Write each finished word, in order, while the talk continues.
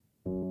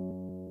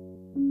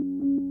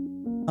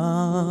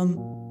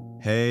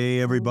Hey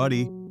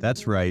everybody,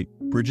 that's right,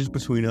 Bridges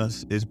Between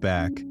Us is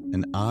back,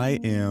 and I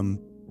am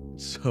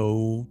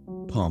so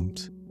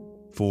pumped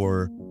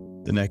for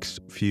the next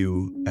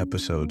few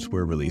episodes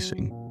we're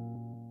releasing.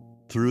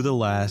 Through the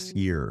last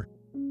year,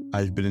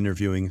 I've been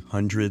interviewing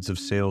hundreds of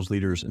sales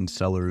leaders and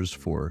sellers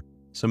for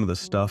some of the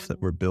stuff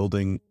that we're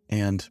building,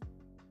 and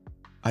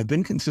I've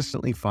been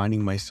consistently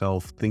finding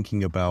myself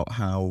thinking about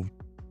how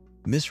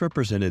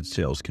misrepresented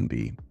sales can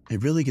be.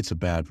 It really gets a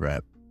bad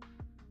rep.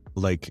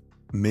 Like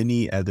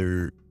many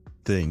other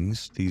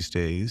things these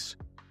days,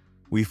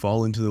 we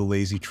fall into the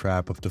lazy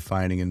trap of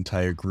defining an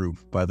entire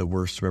group by the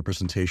worst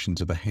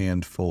representations of a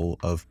handful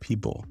of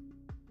people.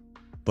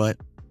 But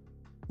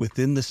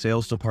within the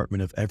sales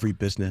department of every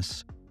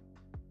business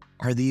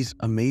are these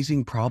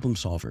amazing problem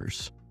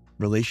solvers,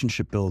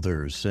 relationship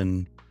builders,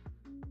 and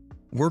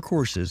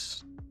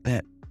workhorses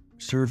that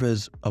serve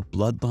as a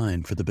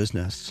bloodline for the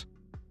business.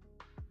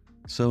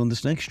 So in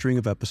this next string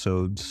of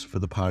episodes for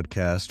the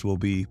podcast, we'll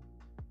be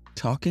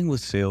talking with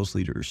sales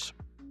leaders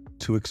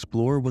to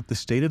explore what the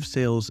state of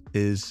sales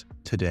is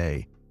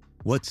today,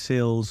 what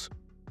sales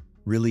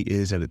really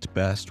is at its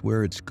best,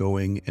 where it's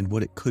going, and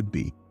what it could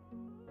be.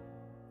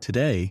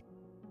 Today,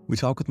 we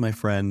talk with my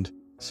friend,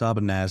 Sabba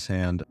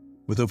Nazhand.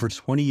 With over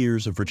 20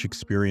 years of rich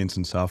experience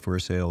in software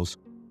sales,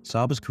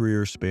 Sabba's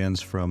career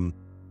spans from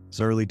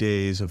his early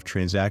days of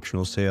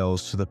transactional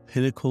sales to the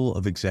pinnacle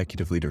of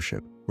executive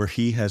leadership, where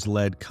he has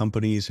led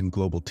companies and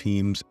global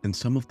teams in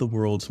some of the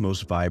world's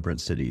most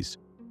vibrant cities.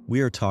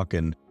 We are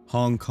talking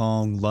Hong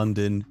Kong,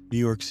 London, New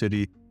York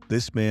City.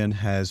 This man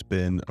has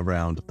been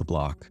around the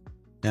block.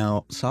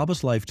 Now,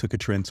 Sabba's life took a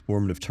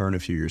transformative turn a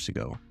few years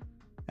ago.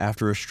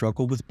 After a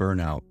struggle with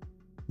burnout,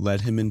 led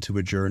him into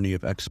a journey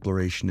of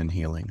exploration and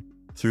healing.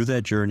 Through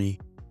that journey,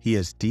 he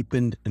has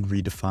deepened and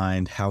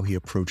redefined how he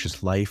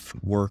approaches life,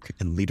 work,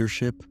 and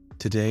leadership.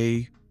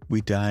 Today,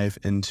 we dive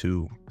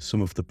into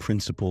some of the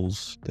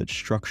principles that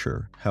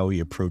structure how he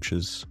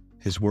approaches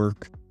his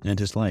work and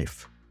his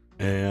life.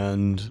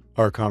 And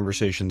our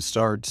conversation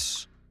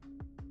starts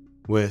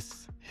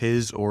with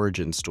his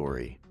origin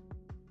story,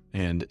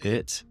 and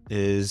it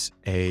is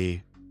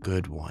a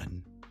good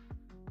one.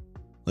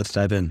 Let's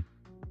dive in.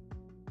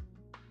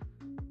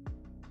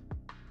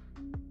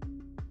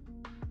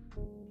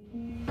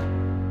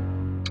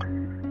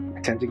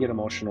 I tend to get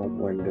emotional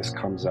when this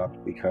comes up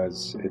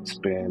because it's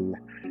been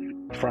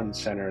front and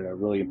center and a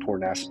really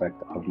important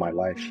aspect of my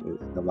life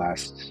in the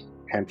last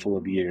handful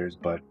of years,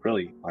 but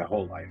really my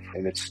whole life.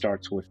 And it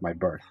starts with my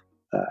birth.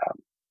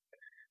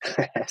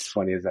 As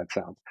funny as that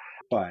sounds.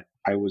 But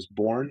I was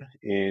born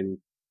in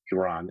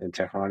Iran, in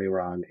Tehran,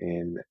 Iran,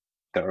 in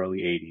the early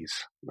 80s.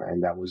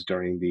 And that was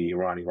during the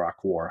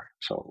Iran-Iraq War.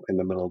 So in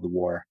the middle of the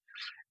war.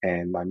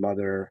 And my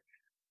mother,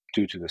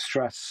 due to the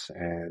stress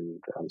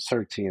and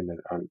uncertainty and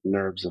the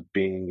nerves of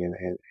being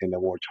in a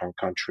war-torn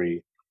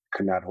country,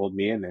 could not hold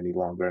me in any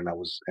longer.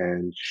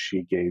 And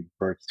she gave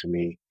birth to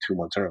me 2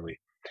 months early.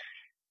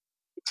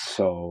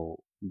 So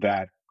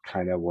that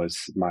kind of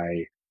was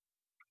my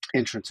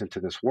entrance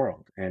into this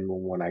world. And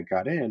when I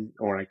got in,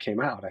 or I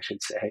came out, I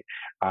should say,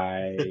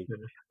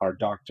 our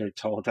doctor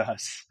told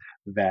us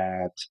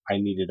that I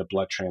needed a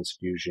blood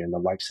transfusion, a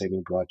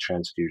life-saving blood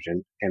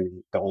transfusion,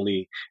 and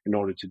in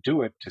order to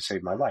do it, to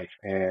save my life.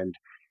 And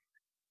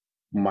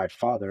my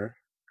father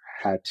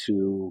had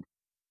to,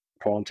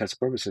 for all intents and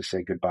purposes,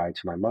 say goodbye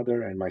to my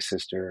mother and my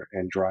sister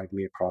and drive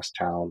me across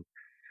town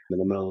in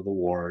the middle of the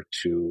war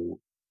to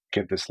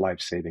get this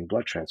life-saving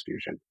blood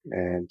transfusion.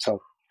 And so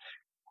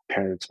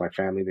parents, my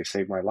family, they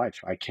saved my life.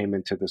 I came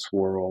into this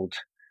world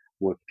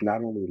with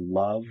not only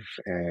love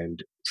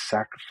and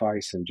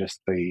sacrifice and just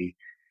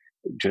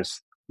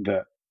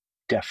the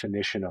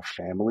definition of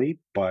family,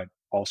 but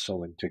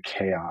also into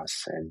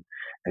chaos and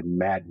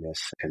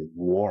madness and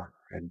war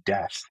and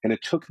death. And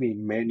it took me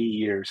many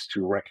years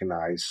to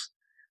recognize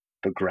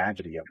the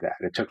gravity of that.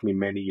 It took me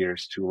many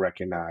years to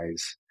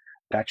recognize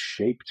that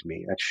shaped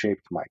me. That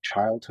shaped my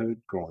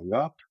childhood growing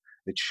up.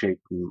 It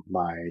shaped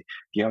my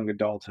young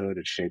adulthood.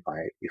 It shaped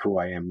who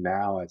I am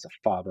now as a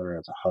father,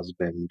 as a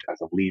husband,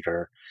 as a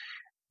leader.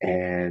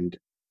 And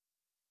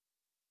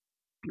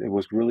it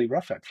was really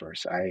rough at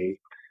first.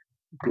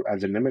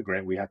 As an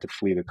immigrant, we had to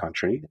flee the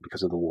country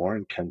because of the war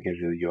and come here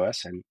to the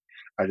U.S. And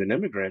as an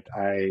immigrant,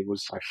 I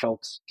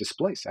felt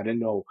displaced. I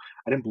didn't know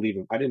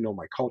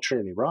my culture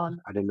in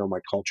Iran. I didn't know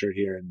my culture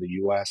here in the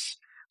U.S.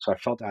 So I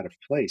felt out of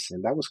place.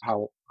 And that was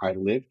how I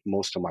lived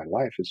most of my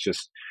life. It's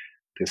just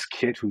this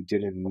kid who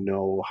didn't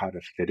know how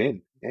to fit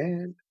in.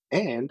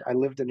 And I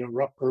lived in a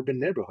rough urban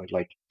neighborhood,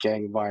 like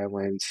gang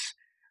violence,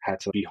 had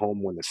to be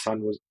home when the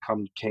sun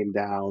came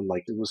down.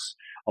 Like it was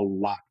a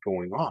lot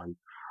going on.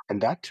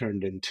 And that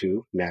turned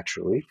into,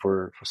 naturally,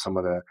 for some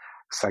of the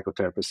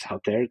psychotherapists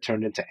out there, it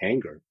turned into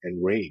anger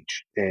and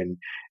rage. And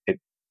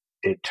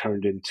it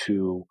turned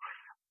into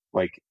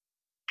like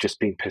just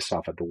being pissed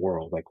off at the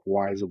world. Like,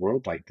 why is the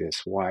world like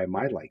this? Why am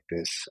I like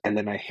this? And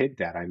then I hid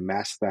that. I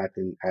masked that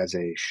as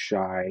a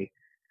shy,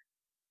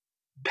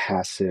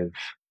 passive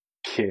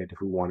kid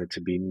who wanted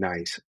to be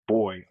nice,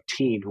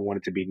 teen who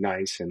wanted to be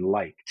nice and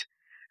liked.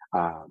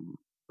 Um,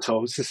 so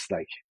it was this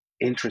like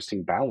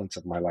interesting balance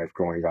of my life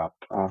growing up.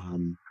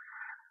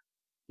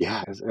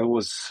 Yeah, it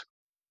was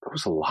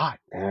a lot,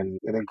 and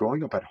then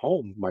growing up at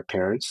home, my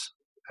parents,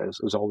 it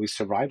was always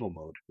survival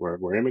mode.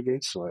 We're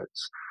immigrants, so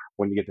it's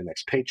when you get the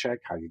next paycheck,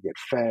 how you get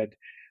fed,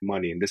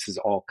 money, and this is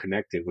all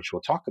connected, which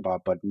we'll talk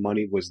about. But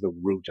money was the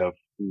root of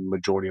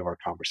majority of our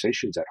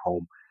conversations at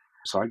home.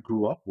 So I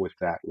grew up with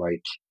that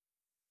like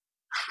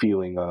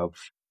feeling of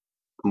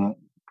m-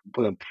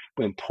 the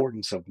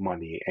importance of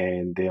money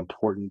and the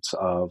importance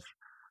of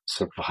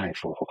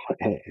survival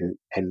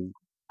and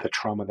the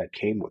trauma that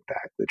came with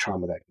that, the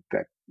trauma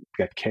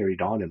that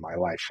carried on in my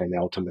life and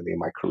ultimately in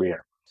my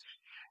career.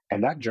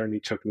 And that journey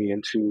took me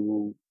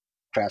into,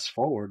 fast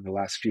forward the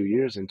last few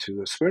years,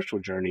 into a spiritual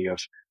journey of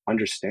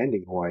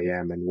understanding who I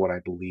am and what I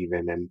believe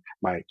in, and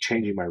my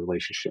changing my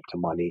relationship to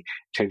money,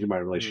 changing my Mm.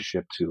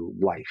 relationship to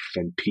life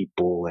and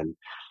people, and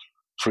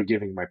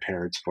forgiving my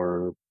parents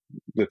for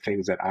the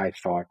things that I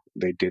thought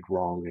they did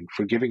wrong, and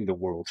forgiving the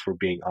world for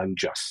being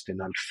unjust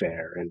and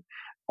unfair, and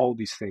all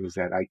these things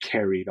that I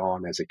carried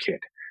on as a kid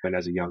and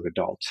as a young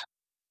adult.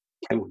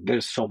 And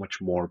there's so much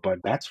more, but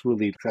that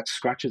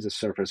scratches the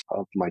surface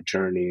of my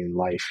journey in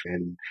life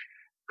and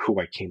who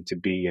I came to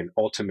be, and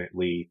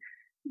ultimately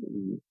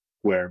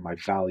where my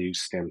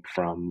values stemmed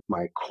from,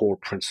 my core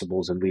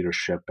principles in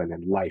leadership and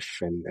in life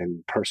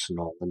and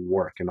personal and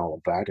work and all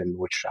of that, and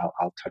which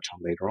I'll touch on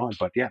later on.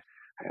 But yeah,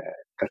 uh,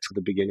 that's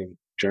the beginning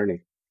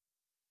journey.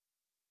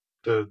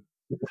 The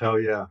hell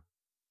yeah.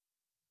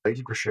 Thank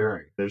you for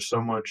sharing. There's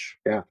so much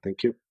Yeah,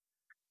 thank you.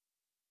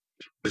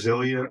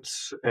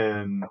 resilience,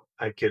 and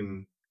I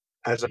can,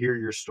 as I hear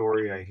your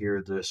story, I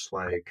hear this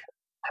like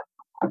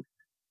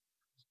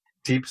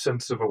deep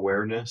sense of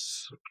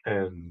awareness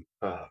and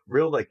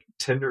real like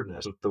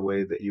tenderness with the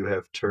way that you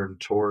have turned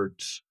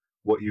towards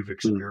what you've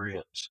Mm,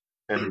 experienced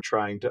and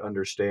trying to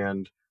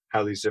understand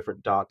how these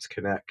different dots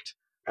connect.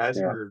 As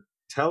you yeah. were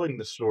telling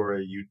the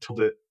story, you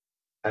told it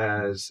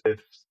as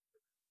if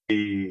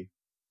the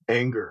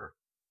anger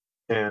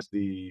and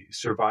the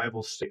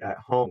survival state at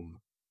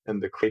home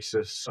and the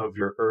crisis of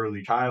your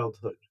early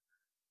childhood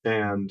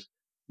and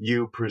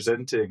you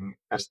presenting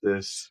as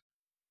this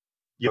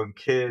young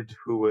kid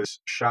who was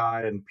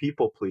shy and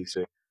people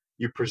pleasing.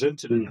 You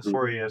presented in the Hmm.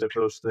 story as if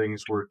those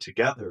things were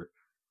together.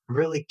 I'm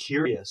really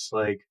curious,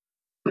 like,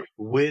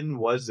 when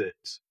was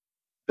it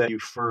that you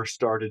first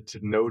started to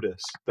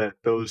notice that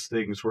those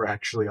things were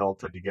actually all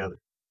tied together?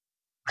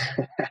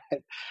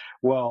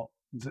 Well,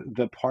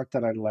 the part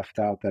that I left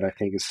out that I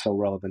think is so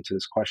relevant to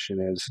this question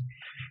is,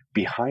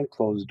 behind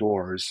closed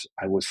doors,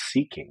 I was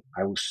seeking,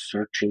 I was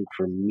searching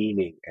for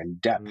meaning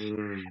and depth.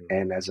 Mm.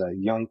 And as a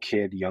young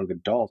kid, young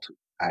adult,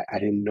 I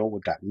didn't know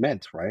what that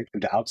meant, right?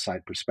 The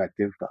outside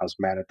perspective, I was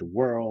mad at the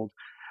world,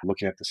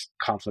 looking at the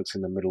conflicts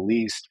in the Middle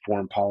East.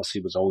 Foreign policy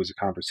was always a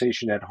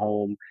conversation at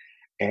home.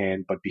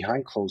 But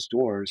behind closed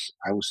doors,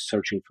 I was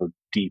searching for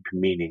deep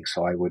meaning.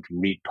 So I would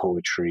read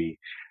poetry,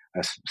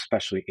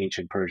 especially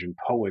ancient Persian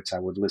poets. I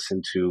would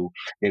listen to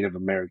Native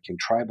American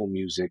tribal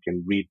music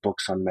and read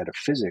books on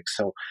metaphysics.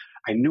 So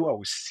I knew I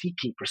was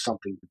seeking for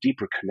something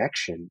deeper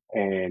connection,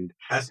 but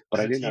As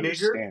I a didn't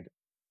teenager? understand it.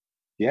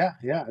 Yeah,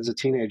 yeah, as a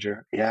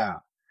teenager, yeah.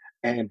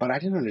 But I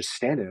didn't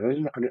understand it.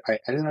 I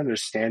didn't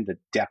understand the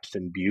depth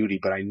and beauty,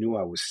 but I knew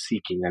I was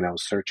seeking and I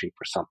was searching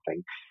for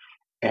something.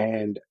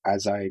 And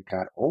as I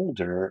got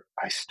older,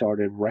 I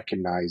started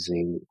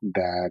recognizing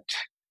that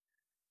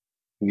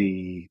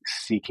the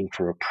seeking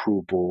for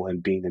approval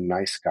and being the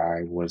nice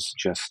guy was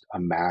just a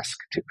mask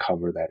to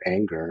cover that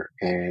anger,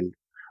 and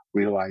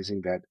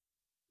realizing that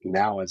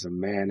now, as a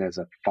man, as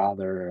a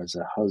father, as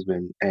a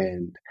husband,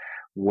 and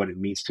what it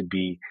means to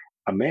be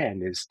a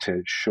man is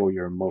to show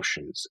your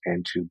emotions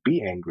and to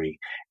be angry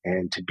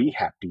and to be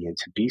happy and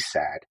to be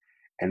sad.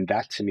 And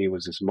that to me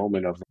was this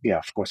moment of, yeah,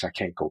 of course I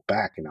can't go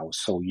back. And I was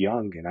so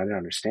young and I didn't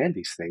understand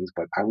these things,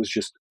 but I was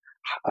just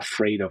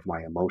afraid of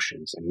my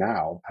emotions. And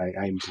now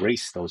I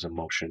embrace those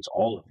emotions,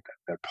 all of them.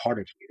 They're part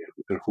of me.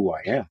 They're who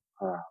I am.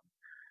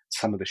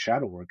 Some of the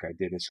shadow work I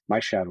did is my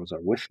shadows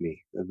are with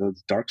me.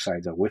 Those dark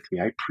sides are with me.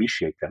 I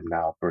appreciate them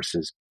now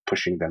versus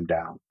pushing them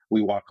down.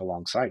 We walk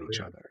alongside Oh, each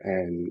yeah. other.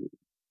 And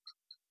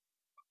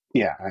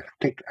yeah, I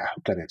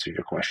hope that answered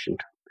your question.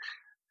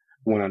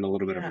 Went on a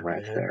little bit of a Yeah,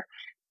 rant man. there.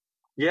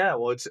 Yeah,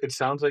 well, it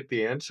sounds like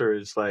the answer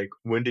is like,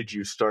 when did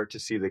you start to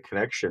see the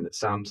connection? It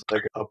sounds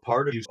like a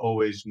part of you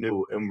always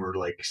knew and were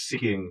like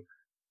seeking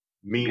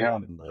Yeah.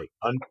 meaning and like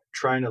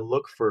trying to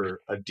look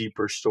for a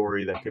deeper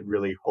story that could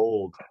really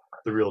hold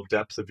the real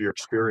depth of your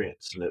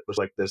experience. And it was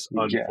like this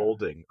Yeah.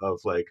 unfolding of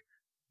like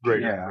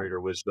greater and Yeah.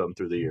 greater wisdom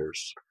through the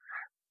years.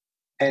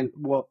 And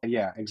well,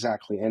 yeah,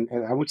 exactly. And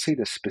I would say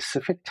the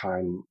specific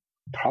time,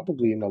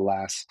 probably in the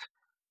last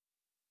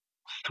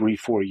 3,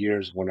 4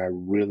 years, when I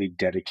really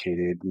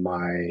dedicated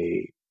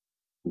my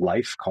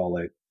life, call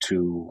it,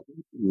 to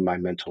my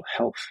mental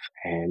health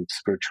and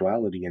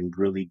spirituality and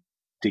really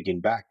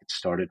digging back. It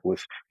started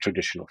with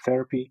traditional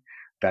therapy.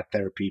 That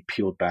therapy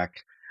peeled back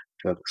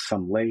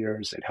some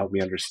layers. It helped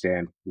me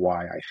understand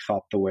why I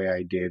thought the way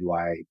I did,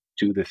 why I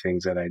do the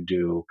things that I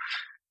do.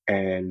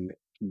 And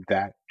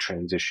that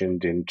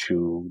transitioned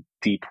into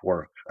deep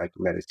work like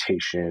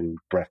meditation,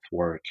 breath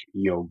work,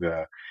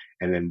 yoga,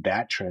 and then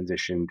that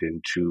transitioned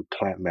into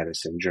plant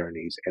medicine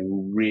journeys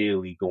and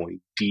really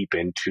going deep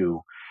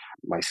into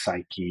my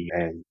psyche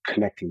and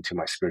connecting to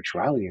my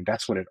spirituality. And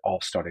that's when it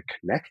all started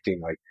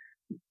connecting. Like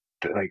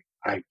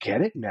I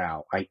get it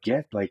now. I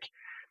get like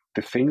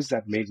the things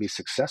that made me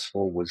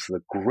successful was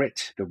the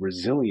grit, the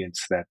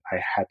resilience that I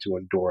had to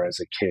endure as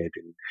a kid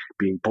and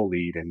being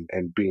bullied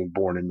and being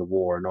born in the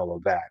war and all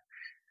of that.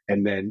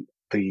 And then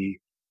the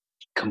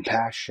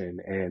compassion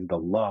and the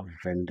love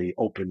and the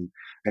open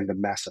and the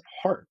massive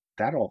heart,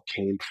 that all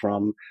came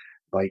from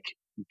like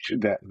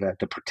that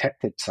the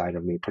protected side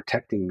of me,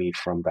 protecting me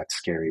from that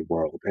scary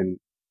world. And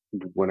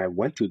when I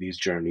went through these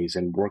journeys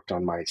and worked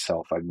on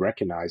myself, I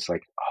recognized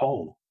like,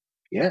 oh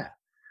yeah,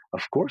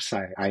 of course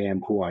I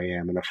am who I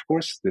am. And of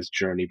course this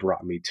journey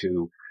brought me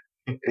to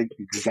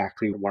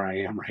exactly where I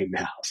am right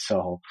now.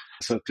 So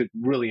to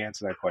really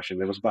answer that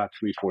question, it was about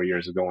 3, 4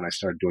 years ago when I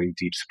started doing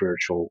deep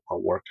spiritual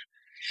work.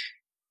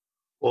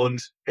 Well, and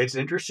it's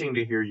interesting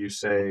to hear you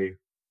say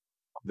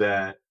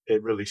that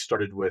it really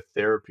started with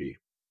therapy.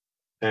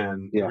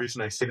 And the Yeah.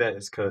 reason I say that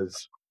is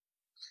because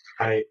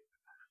I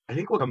I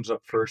think what comes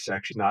up first,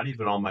 actually, not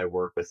even all my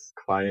work with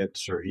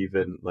clients or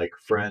even like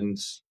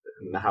friends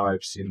and how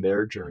I've seen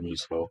their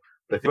journeys go,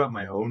 but I think about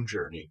my own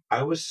journey.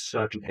 I was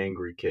such an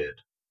angry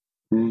kid.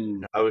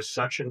 Mm, I was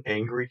such an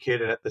angry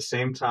kid. And at the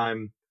same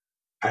time,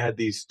 I had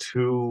these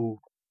two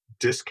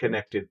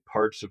disconnected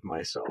parts of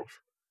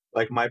myself.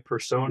 Like my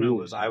persona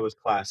was mm. I was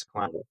class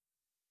clown.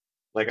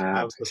 Like I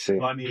Ah, was I the see.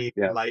 funny,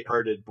 Yep.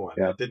 lighthearted one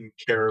that Yep. didn't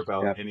care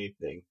about Yep.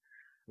 anything.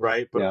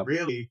 Right. But Yep.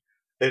 really,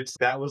 it's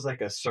that was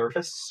like a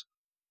surface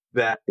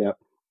that Yep.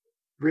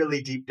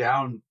 really deep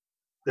down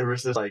there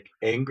was this like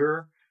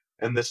anger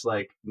and this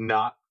like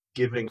not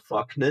giving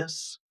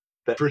fuckness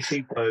that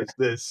really was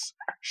this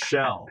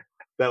shell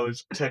that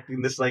was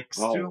protecting this like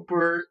Oh.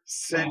 super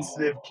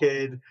sensitive Oh.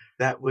 kid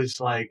that was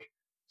like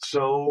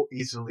so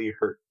easily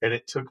hurt. And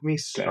it took me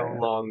so Damn.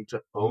 long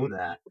to own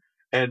that.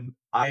 And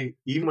I,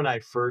 even when I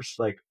first,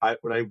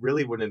 when I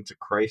really went into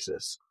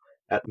crisis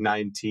at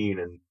 19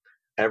 and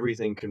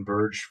everything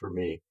converged for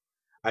me,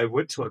 I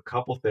went to a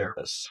couple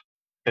therapists.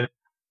 And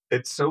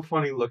it's so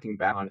funny looking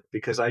back on it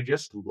because I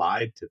just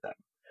lied to them.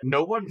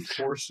 No one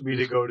forced me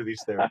to go to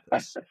these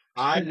therapists.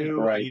 I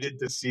knew I Right. needed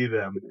to see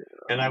them,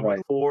 and I went Right.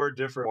 to 4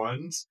 different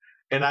ones,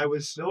 and I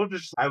was still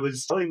just I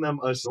was telling them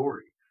a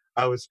story.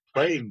 I was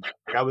playing them,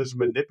 like, I was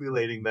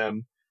manipulating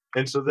them,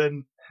 and so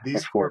then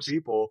these Of 4 course.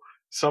 people,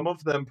 some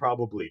of them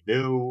probably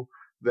knew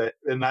that,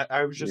 and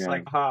I was just Yeah.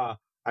 like, "Ha,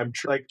 I'm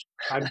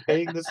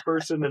paying this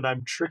person and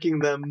I'm tricking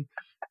them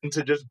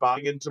into just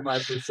buying into my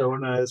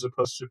persona as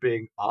opposed to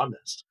being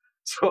honest."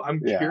 So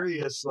I'm Yeah.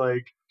 curious,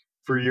 like,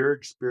 for your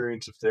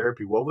experience of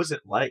therapy, what was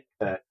it like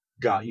that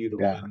got you to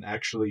Yeah. then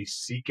actually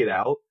seek it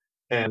out?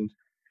 And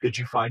did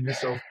you find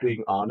yourself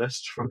being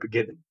honest from the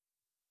beginning?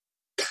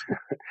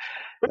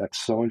 That's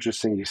so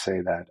interesting you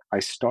say that. I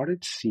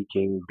started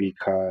seeking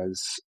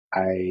because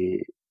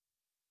I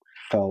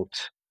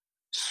felt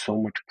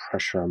so much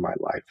pressure in my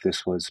life.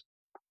 This was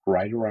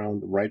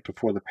right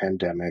before the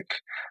pandemic,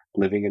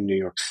 living in New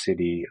York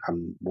City.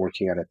 I'm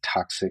working at a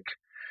toxic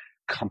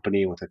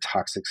company with a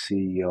toxic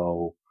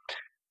CEO,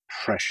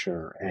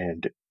 pressure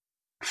and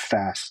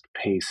fast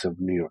pace of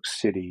New York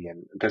City.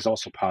 And there's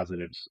also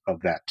positives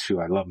of that too.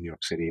 I love New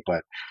York City,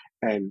 but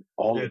and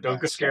all Yeah, of don't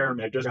that go scare said,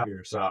 me. I just got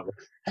here, so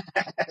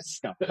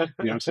stop.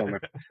 New York's one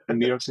of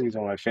New York City is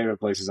one of my favorite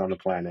places on the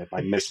planet.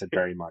 I miss it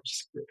very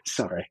much.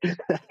 Sorry.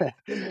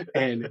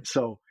 And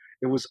so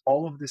it was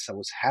all of this that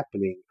was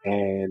happening,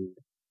 and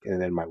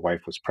then my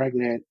wife was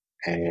pregnant,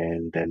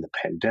 and then the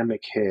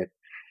pandemic hit,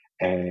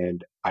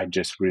 and I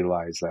just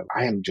realized that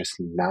I am just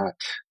not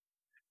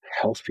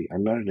healthy.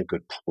 I'm not in a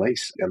good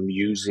place. I'm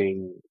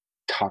using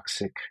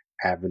toxic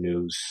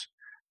avenues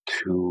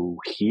to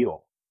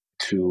heal,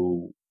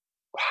 to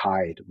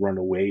hide, run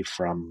away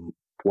from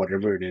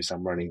whatever it is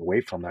I'm running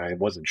away from that I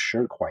wasn't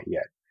sure quite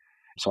yet.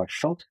 So I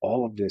felt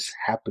all of this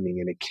happening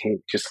and it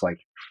came just like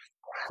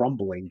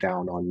crumbling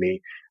down on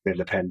me. Then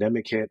the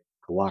pandemic hit,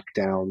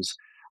 lockdowns.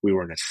 We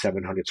were in a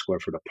 700 square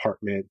foot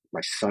apartment.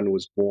 My son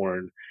was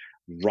born,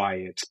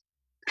 riots,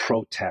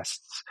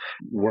 protests,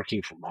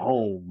 working from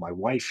home, my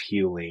wife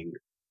healing.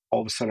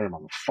 All of a sudden, I'm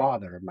a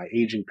father, my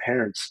aging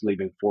parents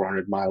living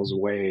 400 miles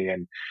away.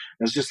 And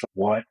it was just like,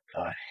 what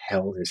the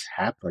hell is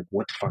happening? Like,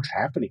 what the fuck's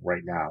happening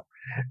right now?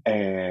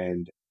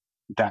 And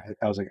that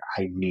I was like,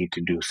 I need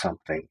to do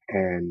something.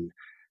 And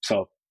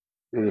so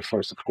the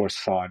first, of course,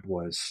 thought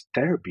was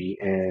therapy.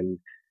 And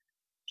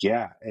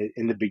yeah,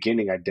 in the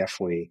beginning, I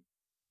definitely,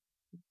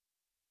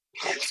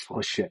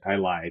 oh shit, I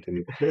lied.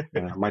 And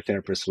my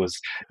therapist was,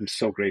 I'm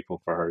so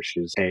grateful for her.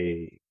 She's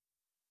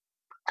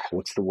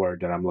what's the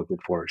word that I'm looking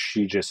for?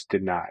 She just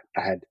did not,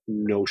 I had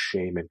no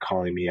shame in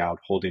calling me out,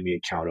 holding me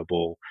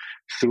accountable,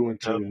 through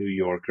and through okay. New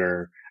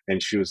Yorker.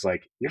 And she was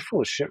like, you're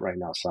full of shit right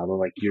now, Sabba.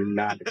 Like, you're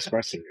not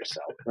expressing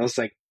yourself. And I was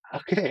like,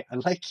 okay, I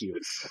like you.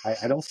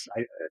 I don't,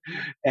 I,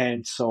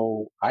 and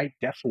so I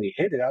definitely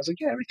hit it. I was like,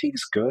 yeah,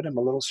 everything's good. I'm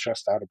a little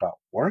stressed out about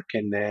work.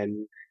 And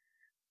then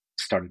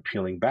started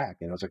peeling back.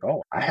 And I was like,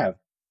 oh, I have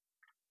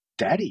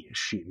daddy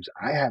issues.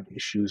 I have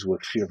issues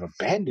with fear of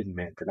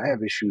abandonment. And I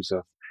have issues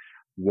of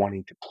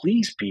wanting to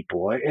please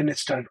people. And it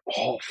started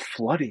all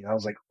flooding. I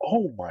was like,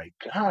 oh my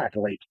God,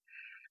 like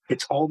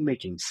it's all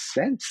making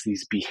sense,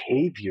 these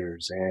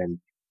behaviors and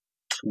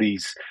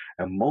these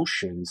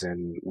emotions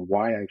and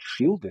why I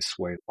feel this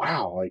way.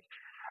 Wow. Like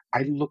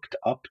I looked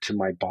up to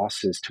my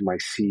bosses, to my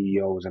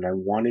CEOs, and I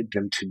wanted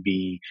them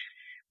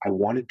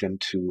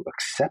to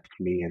accept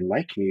me and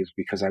like me is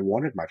because I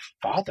wanted my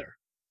father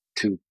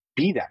to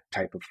be that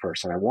type of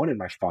person. I wanted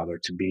my father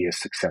to be a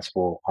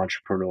successful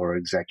entrepreneur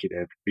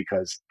executive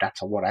because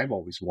that's what I've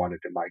always wanted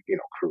in my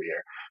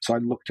career. So I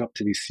looked up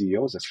to these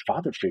CEOs as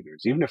father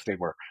figures, even if they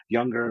were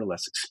younger,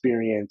 less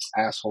experienced,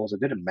 assholes.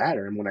 It didn't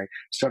matter. And when I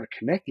started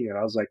connecting it,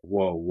 I was like,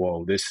 whoa,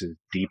 whoa, this is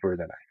deeper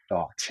than I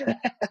thought.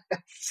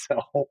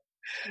 So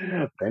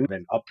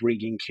then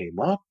upbringing came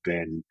up,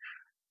 and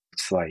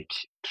it's like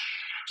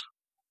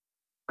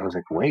I was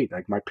like, wait,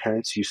 like my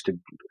parents used to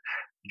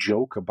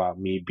joke about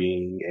me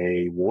being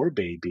a war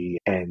baby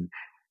and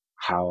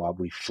how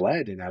we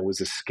fled and I was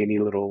a skinny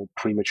little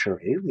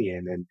premature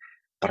alien, and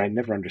but I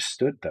never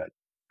understood the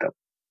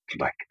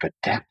like the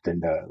depth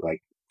and the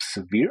like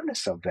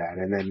severeness of that.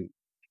 And then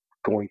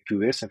going through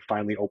this and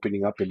finally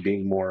opening up and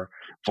being more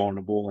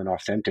vulnerable and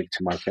authentic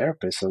to my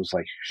therapist, I was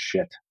like,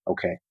 shit,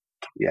 okay,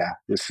 yeah,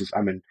 this is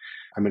I'm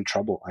in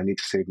trouble. I need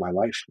to save my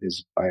life.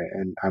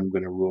 And I'm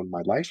going to ruin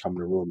my life. I'm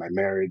going to ruin my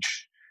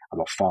marriage. I'm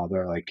a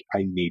father. Like I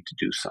need to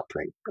do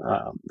something.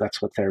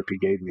 That's what therapy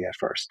gave me at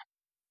first.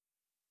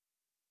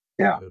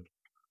 Yeah, Good.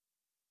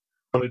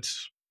 But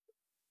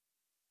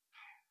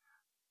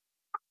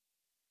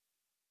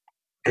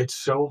it's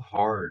so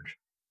hard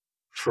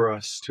for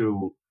us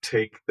to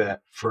take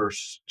that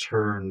first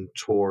turn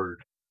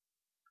toward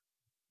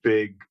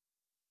big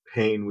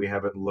pain we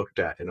haven't looked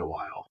at in a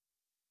while.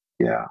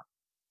 yeah,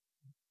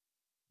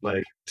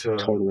 Like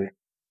totally.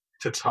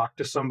 to talk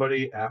to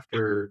somebody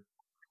after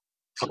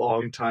a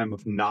long time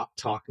of not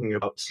talking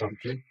about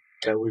something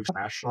that we've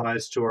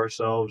rationalized to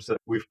ourselves, that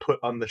we've put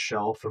on the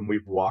shelf and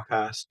we've walked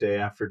past day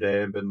after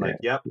day and been Yeah, like,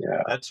 yep,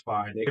 yeah, that's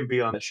fine. It can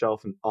be on the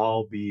shelf and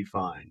all be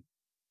fine.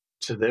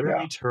 To then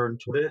yeah, return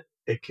to it,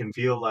 it can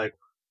feel like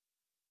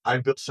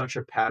I've built such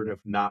a pattern of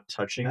not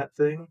touching that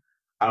thing.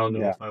 I don't know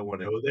yeah, if I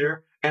want to go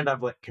there. And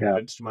I've like yeah,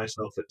 convinced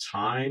myself it's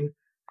fine.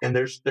 And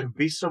there'd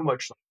be so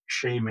much like,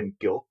 shame and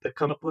guilt that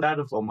come up with that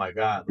of, oh my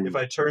God, if mm,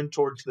 I turn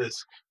towards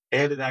this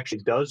and it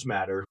actually does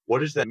matter, what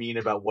does that mean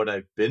about what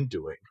I've been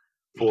doing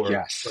for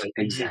yes, like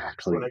years?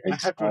 exactly. Like I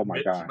have to Oh my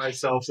admit to gosh,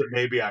 myself that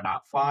maybe I'm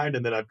not fine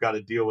and then I've got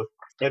to deal with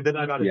and then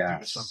I got to do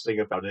yes, something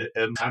about it.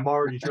 And I'm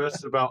already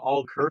stressed about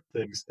all the current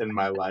things in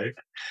my life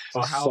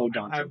or how so I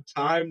don't have daunting.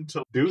 time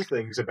to do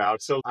things about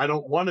it. So I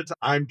don't want it to,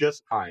 I'm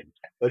just fine.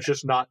 Let's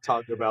just not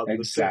talk about the thing.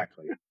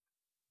 Exactly.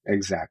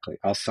 Exactly.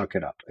 I'll suck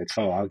it up. It's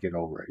oh, I'll get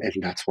over it.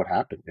 And that's what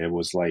happened. It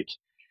was like,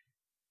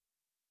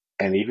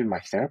 and even my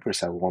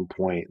therapist at one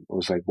point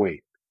was like,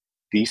 wait,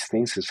 these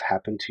things has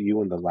happened to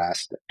you in the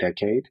last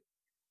decade.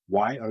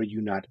 Why are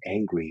you not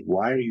angry?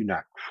 Why are you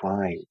not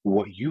crying?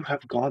 What you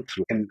have gone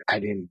through. And I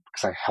didn't,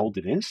 because I held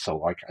it in. So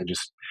like, I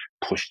just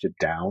pushed it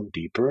down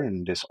deeper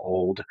in this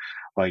old,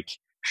 like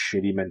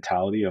shitty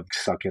mentality of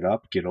suck it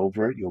up, get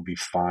over it. You'll be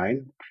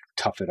fine.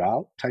 Tough it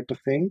out type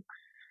of thing.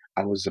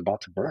 I was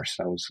about to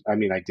burst. I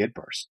mean, I did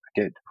burst.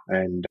 I did.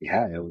 And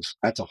yeah,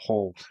 that's a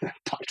whole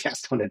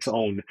podcast on its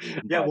own.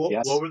 Yeah. But What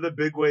yes, were the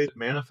big ways it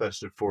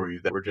manifested for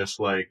you that were just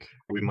like,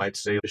 we might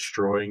say,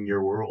 destroying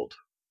your world?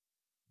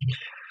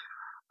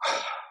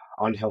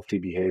 unhealthy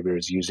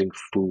behaviors, using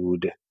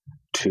food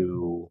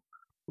to,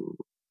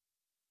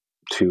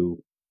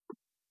 to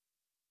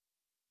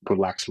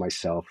relax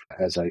myself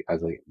as a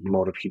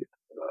mode of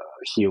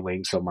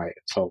healing.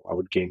 So I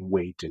would gain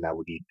weight and I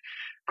would eat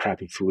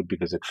crappy food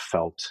because it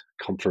felt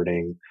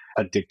comforting,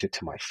 addicted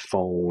to my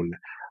phone,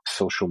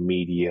 social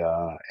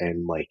media,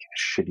 and like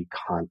shitty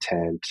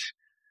content,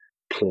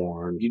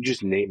 porn, you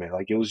just name it.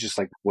 Like it was just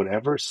like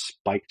whatever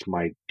spiked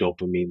my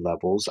dopamine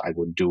levels, I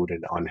would do it in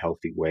an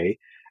unhealthy way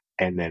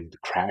and then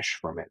crash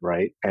from it,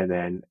 right? And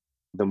then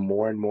the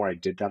more and more I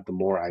did that, the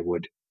more I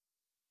would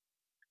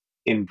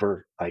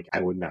invert. Like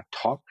I would not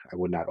talk, I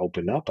would not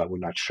open up, I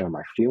would not share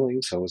my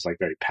feelings. So it was like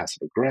very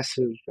passive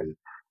aggressive, and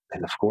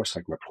of course,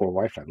 like my poor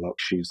wife, I love.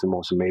 She's the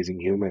most amazing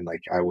human.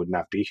 Like I would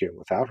not be here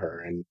without her,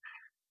 and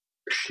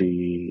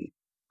she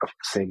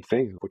same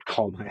thing would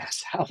call my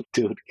ass out,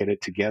 dude, get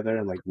it together,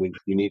 and like when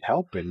you need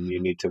help and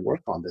you need to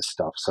work on this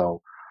stuff.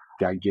 So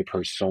yeah, I give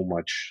her so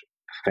much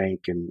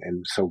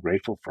and so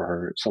grateful for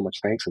her, so much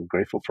thanks and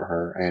grateful for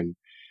her. And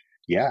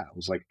yeah, it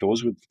was like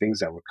those were the things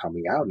that were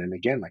coming out, and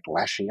again like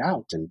lashing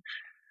out and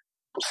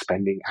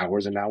spending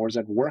hours and hours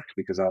at work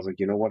because I was like,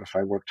 you know what, if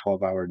I work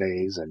 12-hour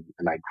days and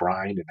I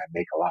grind and I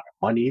make a lot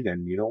of money,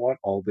 then you know what,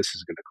 all this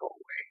is going to go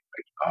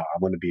away. I'm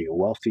going to be a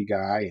wealthy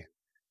guy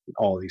and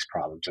all these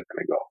problems are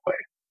going to go away.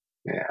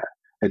 Yeah.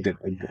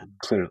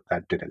 Clearly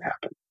that didn't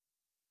happen.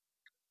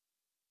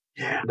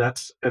 Yeah,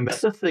 that's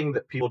the thing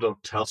that people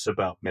don't tell us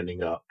about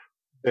manning up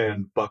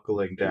and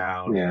buckling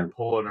down Yeah. and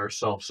pulling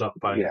ourselves up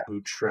by Yeah. the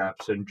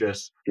bootstraps and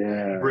just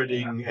Yeah.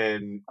 gritting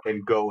and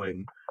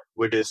going,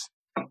 which is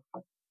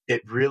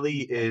it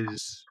really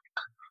is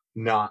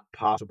not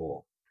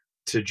possible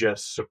to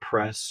just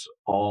suppress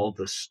all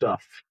the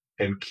stuff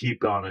and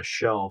keep it on a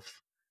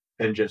shelf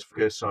and just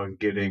focus on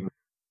getting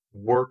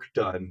work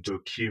done to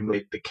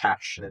accumulate the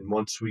cash. And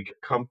once we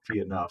get comfy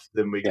enough,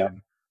 then we Yep.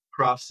 can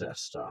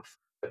process stuff.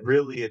 But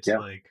really, it's Yep.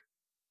 like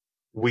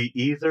we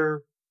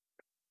either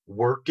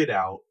work it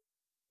out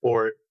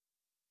or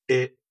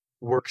it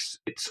works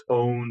its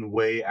own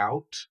way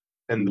out.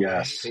 And the way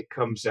Yes. it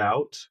comes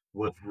out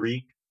will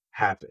wreak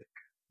havoc.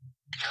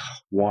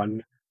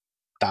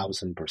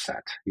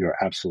 1,000%. You're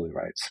absolutely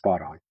right.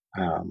 Spot on.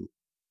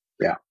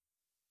 Yeah.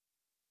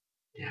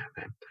 Yeah,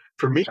 man.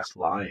 For me, it's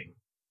lying.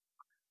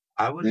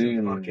 I was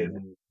a fucking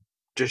Mm.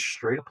 just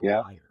straight up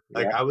Yeah. liar.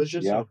 Like Yeah. I was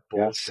just Yeah. a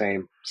Yeah. bullshitter.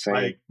 Same.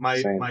 Like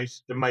my Same. my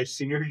in my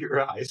senior year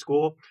of high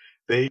school,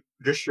 they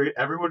just straight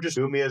everyone just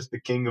knew me as the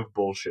king of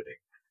bullshitting.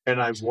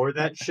 And I wore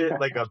that shit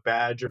like a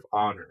badge of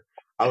honor.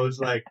 I was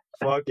like,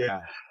 fuck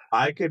yeah,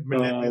 I could Oh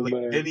manipulate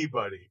man.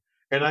 anybody.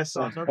 And I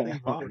saw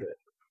nothing wrong with it.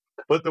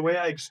 But the way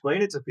I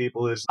explain it to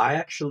people is I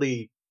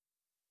actually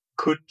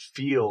could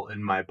feel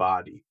in my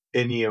body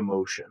any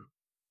emotion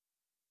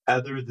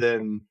other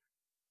than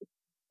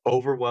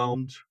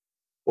overwhelmed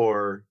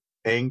or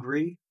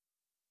angry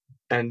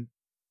and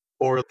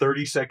or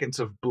 30 seconds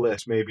of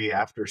bliss maybe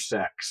after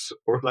sex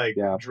or like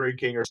Yeah.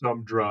 drinking or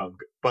some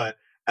drug. But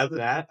other than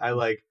that, I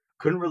like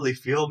couldn't really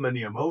feel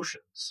many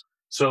emotions.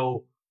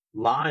 So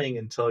lying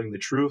and telling the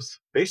truth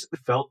basically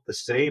felt the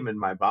same in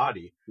my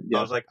body. I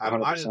Yep. was like, I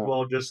might as 100%.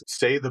 well just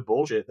say the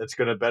bullshit that's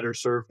going to better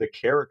serve the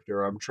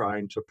character I'm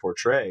trying to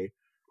portray.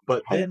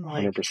 But then,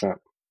 like, 100%.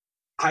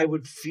 I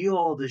would feel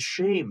all this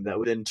shame that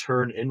would then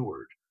turn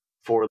inward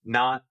for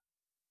not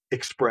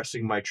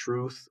expressing my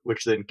truth,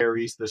 which then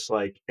carries this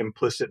like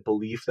implicit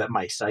belief that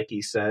my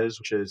psyche says,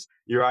 which is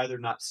you're either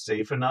not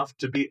safe enough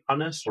to be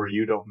honest or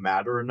you don't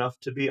matter enough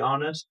to be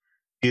honest.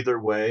 Either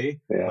way,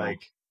 Yeah.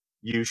 like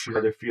you should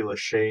either feel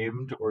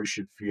ashamed or you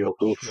should feel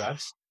Oof.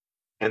 stressed.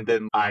 And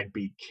then I'd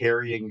be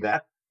carrying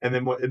that. And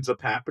then what ends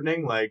up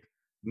happening, like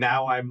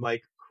now I'm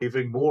like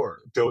craving more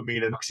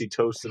dopamine and Of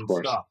oxytocin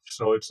course. stuff.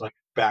 So it's like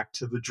back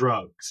to the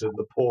drugs and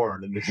the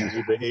porn and the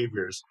shitty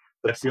behaviors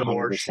that I feel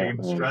more 100%, shame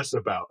and man. stress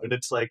about. And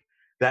it's like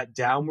that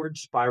downward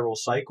spiral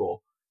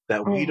cycle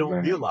that we Oh don't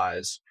man.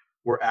 realize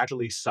we're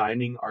actually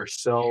signing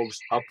ourselves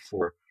up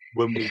for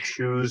when we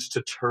choose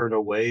to turn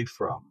away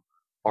from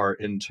our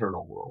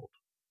internal world.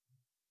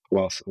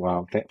 Well,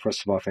 wow.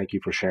 First of all, thank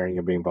you for sharing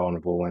and being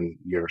vulnerable, and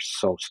you're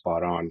so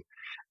spot on.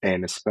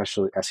 And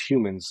especially as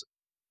humans,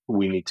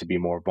 we need to be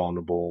more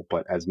vulnerable.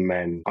 But as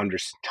men,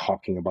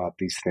 talking about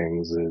these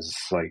things is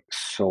like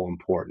so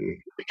important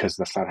because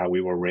that's not how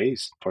we were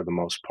raised for the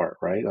most part,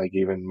 right? Like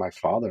even my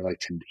father,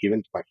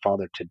 even my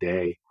father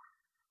today,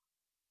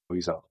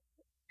 he's a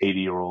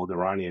 80-year-old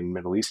Iranian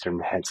Middle Eastern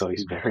man, so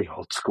he's very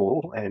old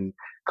school and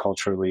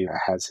culturally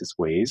has his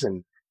ways.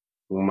 And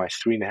when my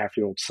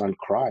 3.5-year-old son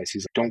cries,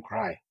 he's like, "Don't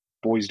cry,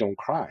 boys don't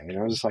cry." And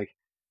I was just like,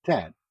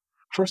 "Dad,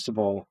 first of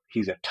all,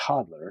 he's a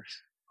toddler.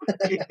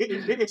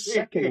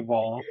 Second of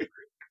all,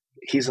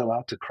 he's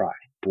allowed to cry.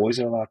 Boys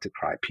are allowed to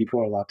cry.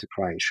 People are allowed to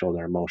cry and show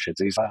their emotions."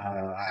 He's like,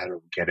 "I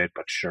don't get it,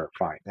 but sure,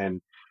 fine."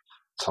 And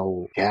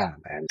so, yeah,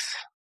 man,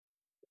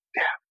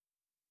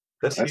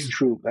 That's that's huge.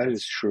 true. That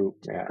is true.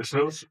 Yeah, It's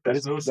no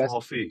that's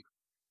small feat.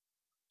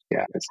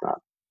 yeah, it's not.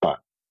 But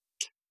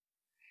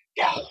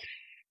yeah,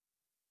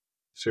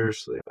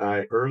 Seriously.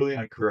 Early in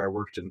my career, I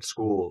worked in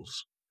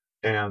schools,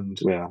 and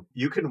yeah,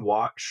 you can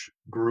watch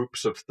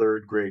groups of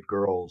third grade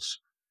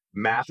girls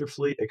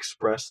masterfully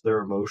express their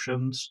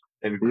emotions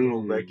and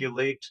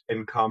co-regulate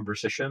in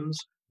conversations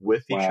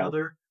with each wow,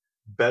 other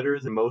better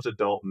than most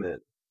adult men.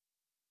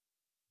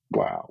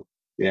 wow,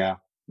 yeah,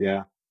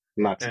 yeah.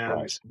 I'm not And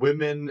surprised.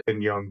 women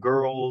and young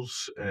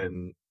girls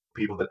and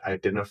people that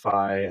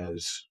identify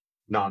as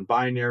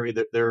non-binary,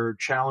 that there are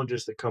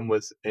challenges that come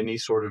with any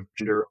sort of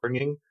gender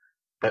upbringing.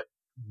 But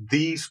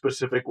the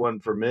specific one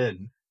for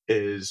men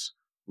is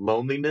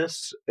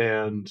loneliness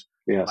and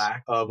Yes,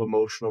 lack of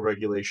emotional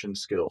regulation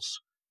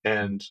skills.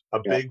 And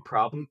a yeah, big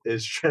problem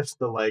is just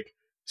the like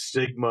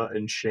stigma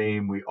and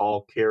shame we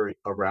all carry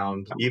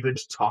around, even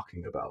just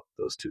talking about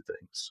those two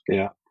things.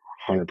 yeah,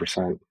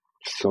 100%.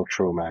 So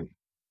true, man.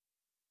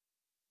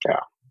 Yeah,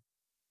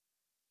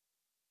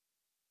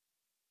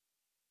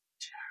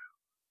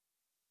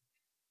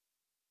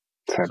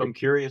 it's So heavy. I'm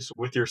curious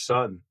with your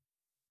son.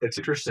 It's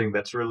interesting.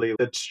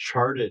 That's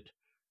charted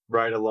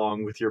right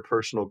along with your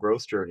personal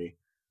growth journey.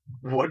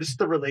 What is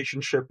the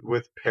relationship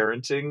with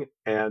parenting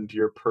and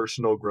your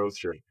personal growth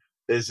journey?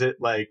 Is it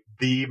like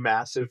the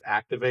massive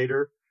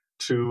activator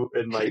to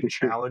and like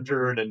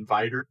challenger and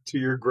inviter to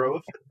your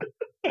growth,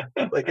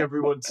 like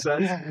everyone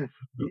says?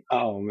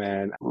 Oh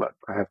man, look,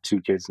 I have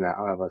two kids now.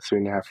 I have a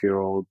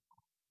 3.5-year-old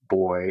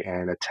boy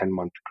and a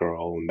 10-month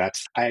girl, and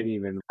I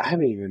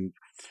haven't even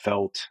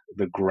felt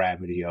the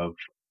gravity of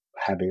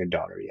having a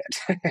daughter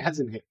yet. It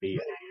hasn't hit me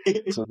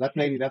yet. So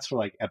that's for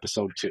like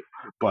episode 2.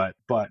 But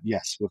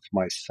yes, with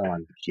my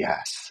son,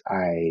 yes,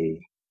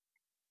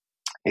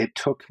 it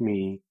took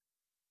me,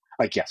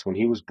 like, yes, when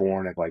he was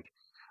born, at like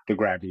the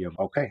gravity of,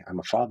 okay, I'm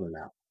a father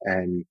now.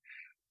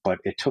 But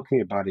it took me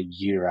about a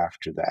year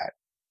after that,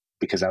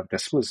 because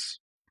this was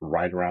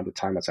right around the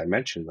time, as I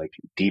mentioned, like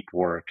deep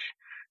work,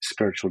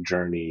 spiritual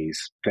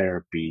journeys,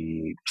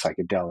 therapy,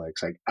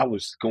 psychedelics. Like I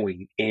was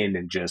going in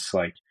and just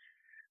like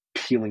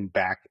peeling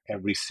back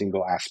every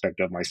single aspect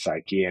of my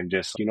psyche and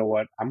just, you know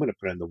what, I'm going to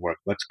put in the work.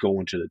 Let's go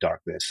into the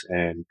darkness.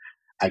 And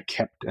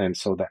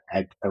so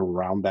that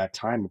around that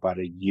time, about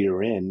a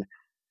year in,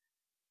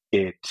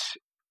 it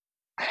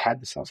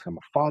had this, I was like, I'm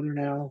a father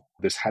now.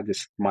 Had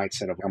this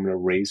mindset of, I'm going to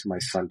raise my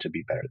son to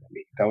be better than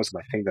me. That was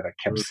my thing that I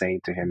kept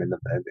saying to him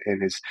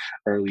in his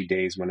early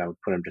days when I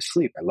would put him to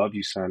sleep. I love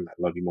you, son. I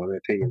love you more than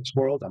anything in this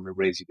world. I'm going to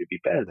raise you to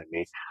be better than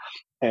me.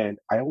 And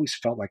I always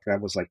felt like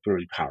that was like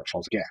really powerful. I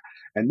was like,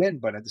 yeah. And then,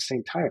 but at the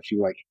same time, if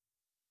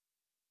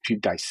you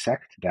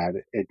dissect that,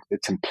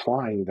 it's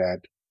implying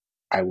that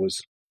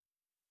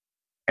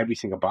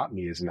everything about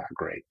me is not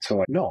great. So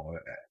like, no,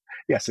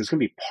 yes, there's going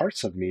to be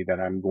parts of me that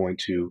I'm going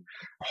to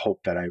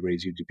hope that I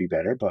raise you to be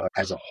better. But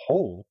as a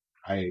whole,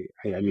 I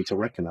need to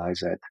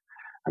recognize that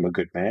I'm a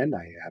good man.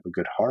 I have a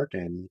good heart,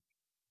 and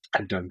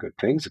I've done good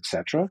things,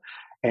 etc.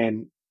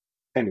 And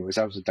anyways,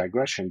 that was a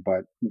digression.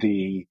 But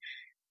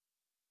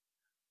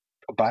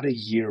about a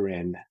year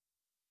in,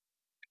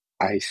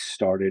 I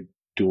started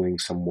doing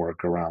some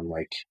work around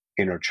like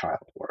inner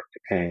child work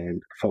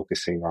and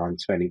focusing on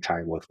spending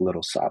time with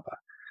little Sabba.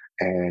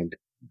 And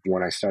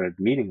when I started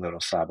meeting little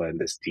Sabba in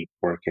this deep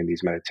work in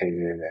these meditative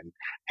and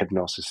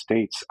hypnosis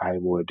states, I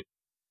would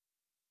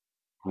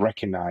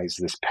recognize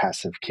this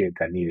passive kid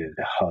that needed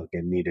a hug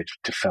and needed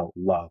to feel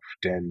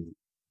loved and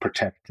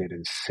protected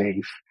and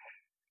safe.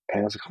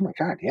 And I was like, oh my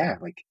God, yeah,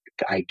 like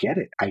I get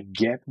it. I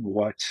get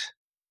what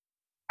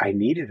I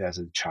needed as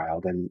a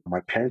child, and my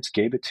parents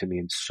gave it to me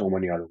in so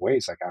many other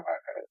ways. Like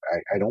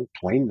I don't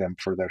blame them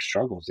for their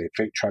struggles. They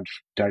tried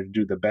to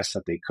do the best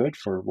that they could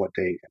for what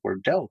they were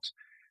dealt,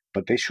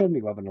 but they showed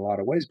me love in a lot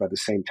of ways. But at the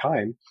same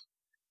time,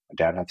 my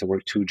dad had to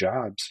work 2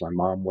 jobs. My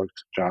mom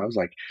worked jobs,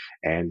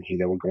 and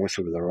they were going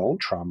through their own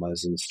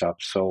traumas and stuff.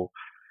 So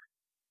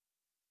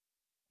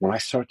when I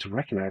started to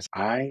recognize,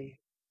 I've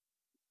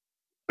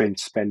been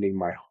spending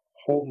my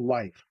whole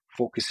life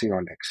focusing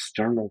on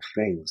external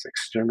things,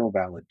 external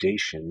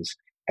validations,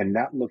 and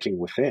not looking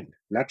within,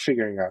 not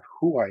figuring out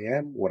who I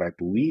am, what I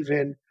believe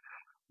in,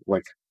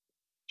 like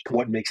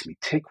what makes me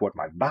tick, what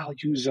my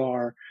values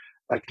are,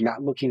 like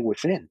not looking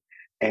within.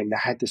 And I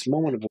had this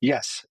moment of,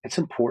 yes, it's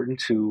important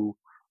to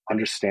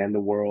understand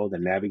the world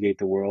and navigate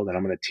the world. And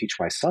I'm going to teach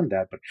my son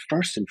that. But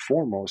first and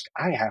foremost,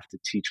 I have to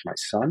teach my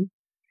son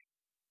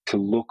to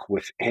look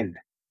within,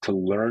 to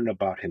learn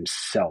about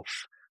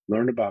himself,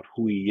 learn about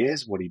who he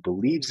is, what he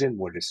believes in,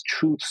 what his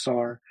truths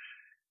are.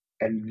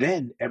 And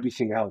then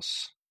everything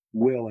else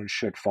will and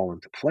should fall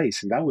into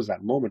place. And that was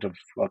that moment of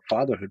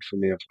fatherhood for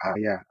me of,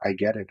 yeah, I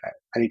get it.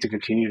 I need to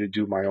continue to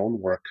do my own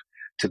work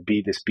to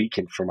be this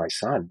beacon for my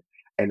son.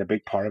 And a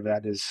big part of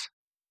that is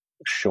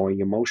showing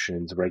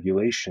emotions,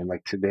 regulation.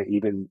 Like today,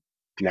 even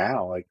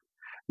now, like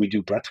we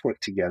do breath work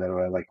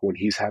together. Like when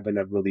he's having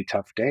a really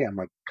tough day, I'm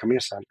like, come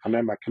here, son. I'm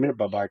like, come here,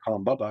 Bubba. I call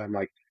him Bubba. I'm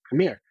like, come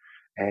here.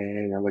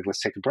 And I'm like,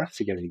 let's take a breath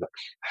together. He goes,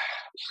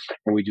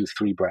 and we do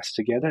 3 breaths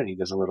together, and he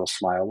does a little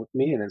smile with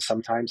me. And then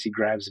sometimes he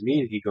grabs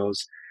me and he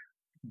goes,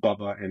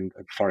 Bubba, and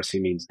Farsi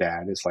means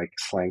dad. It's like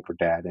slang for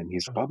dad. And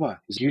he's, Bubba,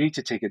 you need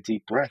to take a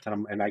deep breath.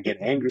 And I get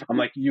angry. I'm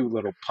like, you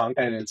little punk.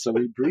 And so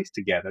we breathe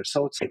together.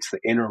 So it's the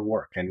inner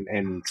work.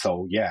 And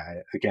so, yeah,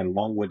 again,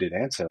 long-winded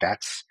answer.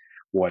 That's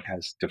what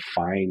has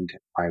defined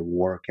my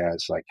work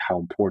as like how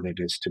important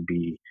it is to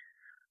be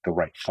the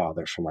right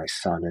father for my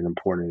son, and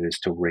important it is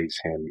to raise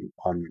him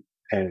on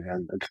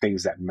and the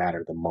things that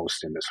matter the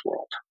most in this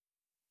world.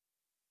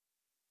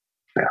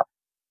 Yeah.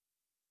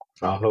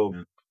 Oh,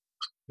 man.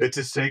 It's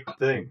a sacred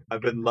thing.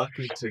 I've been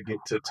lucky to get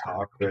to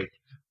talk with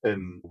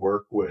and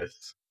work with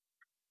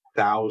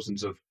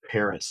thousands of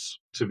parents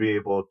to be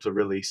able to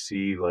really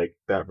see like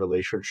that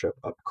relationship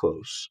up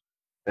close.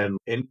 And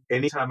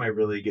anytime I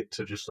really get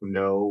to just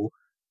know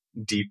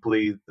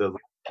deeply the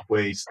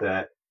ways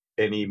that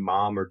any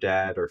mom or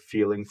dad are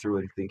feeling through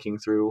and thinking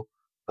through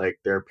like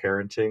their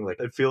parenting, like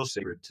it feels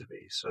sacred to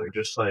me. So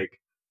just like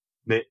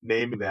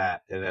naming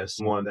that, and as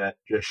someone that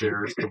just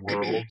shares the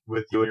world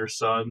with you and your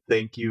son,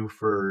 thank you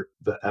for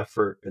the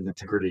effort and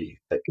integrity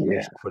that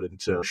you put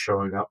into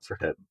showing up for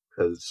him,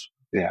 because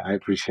I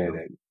appreciate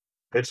it.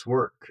 It's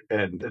work,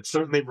 and it's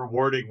certainly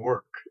rewarding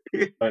work.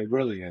 It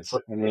really is.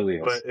 It really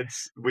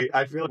is. But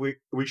I feel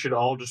like we should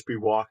all just be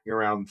walking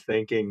around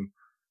thanking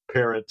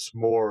parents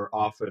more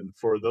often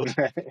for those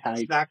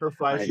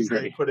sacrifices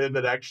they put in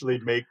that actually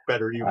make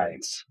better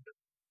humans.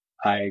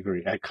 I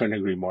agree. I couldn't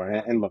agree more.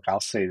 And look, I'll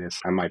say this.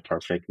 Am I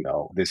perfect?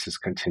 No. This is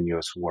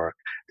continuous work.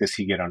 Does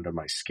he get under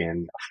my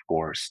skin? Of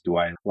course. Do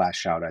I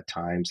lash out at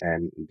times?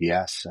 And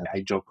yes,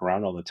 I joke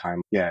around all the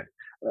time. Yeah.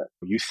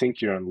 You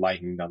think you're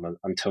enlightened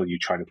until you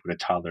try to put a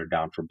toddler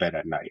down for bed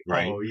at night,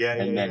 right? Oh, yeah,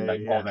 And yeah, then yeah, like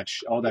yeah.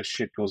 all that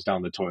shit goes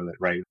down the toilet,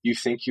 right? You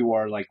think you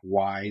are like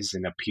wise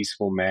and a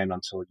peaceful man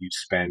until you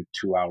spend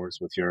 2 hours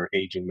with your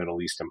aging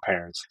Middle Eastern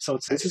parents. So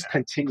this is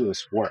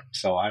continuous work.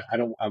 So I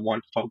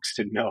want folks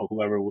to know,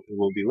 whoever's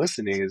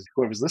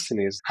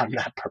listening is, I'm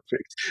not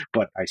perfect,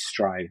 but I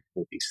strive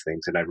for these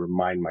things, and I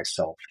remind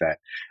myself that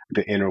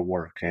the inner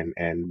work and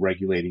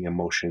regulating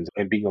emotions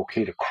and being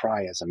okay to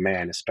cry as a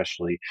man,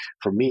 especially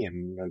for me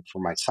and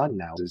for my son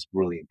now, is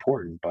really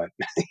important. But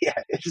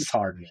yeah, it's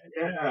hard, man.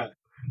 Yeah.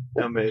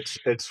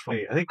 It's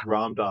funny. I think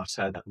Ram Dass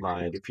had that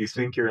line. If you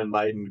think you're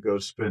enlightened, go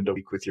spend a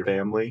week with your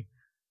family.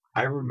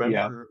 I Yeah.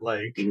 remember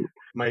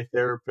my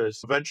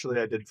therapist.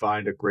 Eventually, I did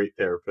find a great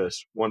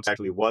therapist. Once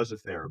actually was a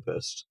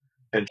therapist,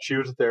 and she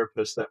was a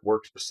therapist that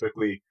worked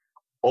specifically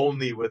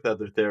only with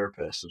other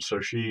therapists, and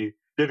so she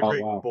did a Oh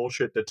great wow.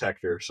 bullshit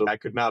detector. So I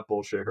could not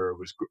bullshit her,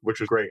 which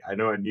was great. I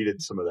know I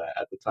needed some of that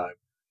at the time.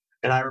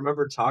 And I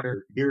remember talking to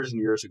her years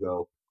and years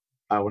ago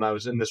when I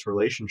was in this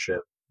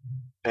relationship.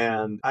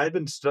 And I had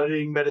been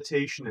studying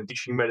meditation and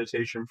teaching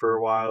meditation for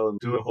a while and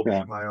doing a whole bunch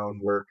Yeah. of my own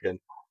work. And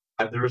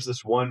there was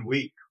this one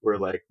week where,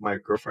 like, my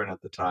girlfriend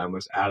at the time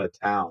was out of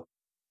town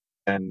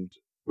and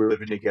we were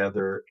living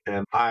together.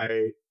 And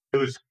it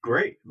was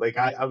great. Like,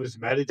 I was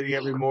meditating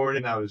every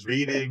morning, I was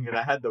reading, and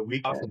I had the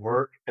week off from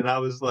work. And I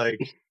was like,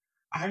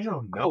 I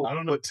don't know. I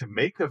don't know what to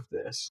make of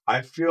this.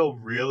 I feel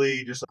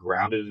really just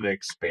grounded and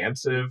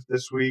expansive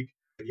this week.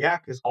 Yeah,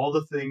 because all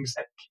the things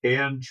that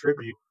can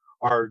trigger you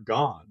are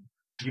gone.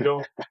 You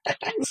don't,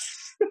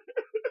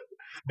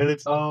 and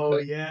it's, oh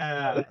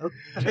yeah,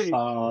 okay.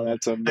 Oh,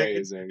 that's Like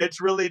amazing.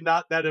 it's really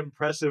not that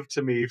impressive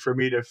to me for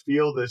me to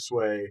feel this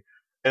way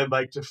and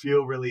like to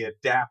feel really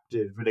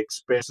adaptive and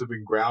expansive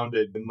and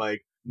grounded and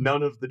like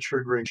none of the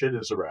triggering shit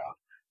is around.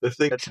 The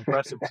thing that's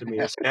impressive to me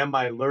is, am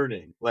I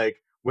learning?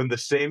 Like when the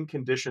same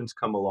conditions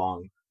come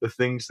along, the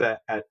things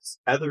that at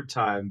other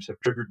times have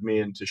triggered me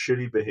into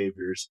shitty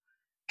behaviors,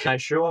 can I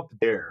show up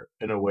there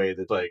in a way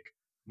that's like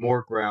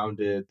more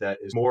grounded, that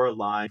is more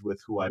aligned with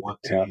who I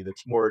want to Yeah. be,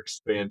 that's more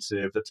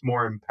expansive, that's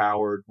more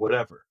empowered,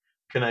 whatever?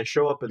 Can I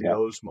show up in Yeah.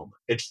 those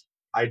moments?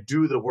 I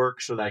do the work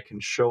so that I can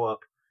show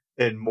up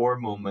in more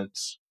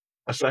moments,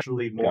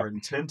 especially Yeah. more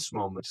intense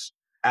moments,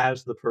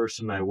 as the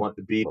person I want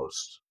to be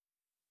most.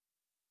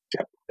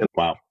 Yeah. And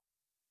Wow.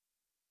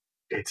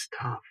 it's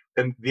tough.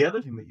 And the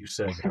other thing that you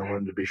said that I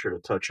wanted to be sure to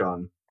touch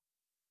on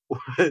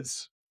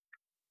was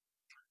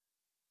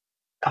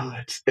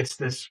it's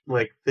this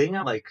like thing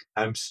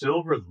I'm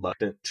still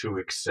reluctant to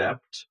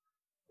accept,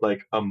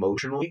 like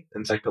emotionally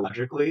and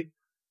psychologically,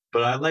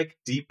 but I like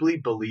deeply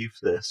believe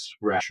this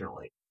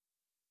rationally,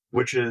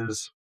 which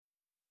is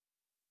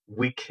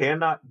we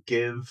cannot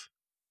give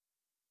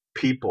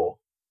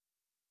people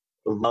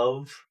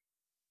love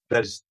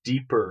that is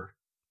deeper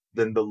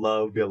than the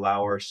love we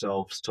allow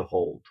ourselves to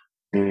hold.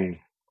 Mm.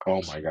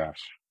 Oh my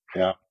gosh.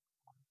 Yeah.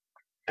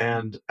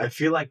 And I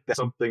feel like that's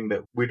something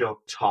that we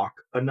don't talk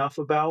enough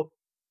about.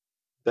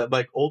 That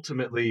like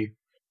ultimately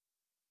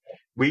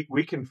we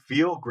can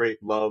feel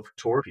great love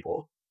toward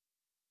people,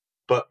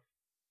 but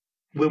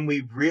when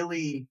we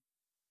really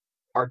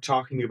are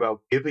talking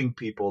about giving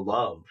people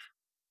love,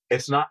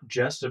 it's not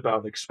just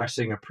about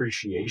expressing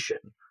appreciation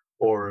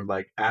or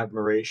like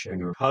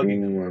admiration or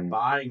hugging them or Mm.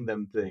 buying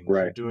them things or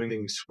Right. doing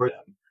things for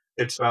them.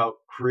 It's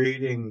about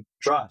creating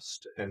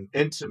trust and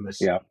Yeah.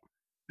 intimacy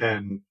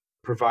and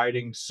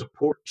providing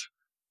support.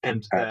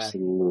 And that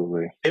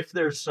Absolutely. if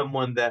there's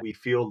someone that we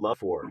feel love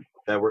for,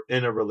 that we're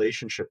in a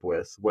relationship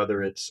with,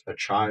 whether it's a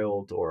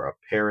child or a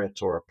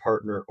parent or a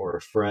partner or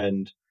a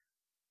friend,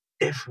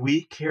 if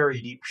we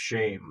carry deep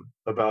shame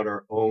about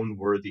our own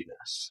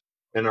worthiness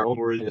and our own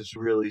worthiness is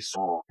really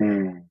small,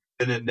 Mm.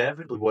 then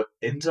inevitably what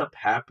ends up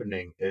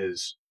happening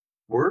is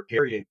we're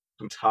carrying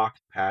some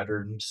toxic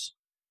patterns,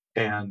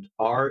 and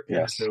our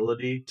Yes.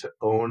 inability to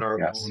own our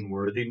Yes. own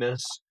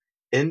worthiness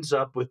ends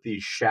up with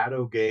these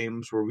shadow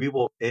games where we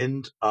will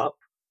end up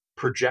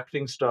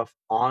projecting stuff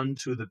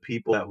onto the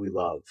people that we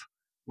love.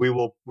 We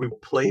will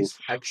Oof. place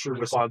extra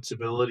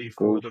responsibility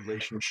for Oof. the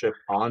relationship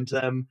onto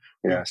them.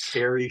 We will Yes.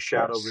 carry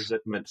shadow Yes.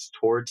 resentments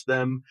towards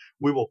them.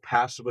 We will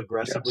passive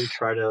aggressively Yes.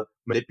 try to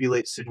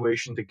manipulate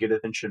situation to get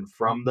attention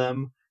from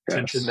them,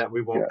 attention Yes. that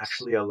we won't Yes.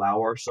 actually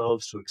allow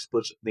ourselves to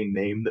explicitly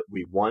name that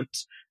we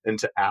want and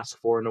to ask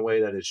for in a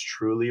way that is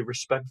truly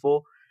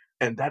respectful.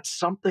 And that's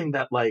something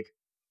that like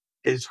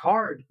is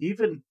hard,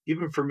 even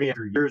for me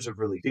after years of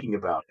really thinking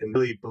about and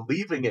really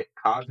believing it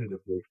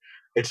cognitively.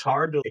 It's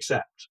hard to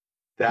accept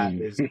that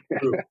Mm. is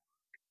true.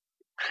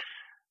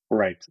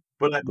 Right.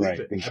 But I believe Right.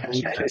 it. I Yeah,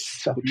 believe that it is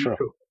so to be true.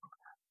 true.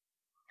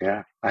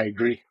 Yeah, I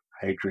agree.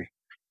 I agree.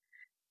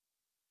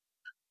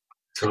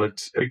 So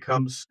it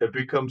becomes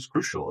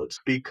crucial. It's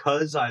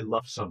because I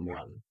love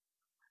someone,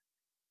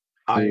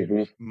 I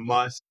Hmm.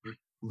 must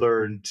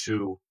learn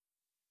to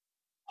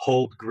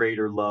hold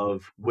greater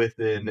love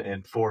within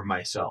and for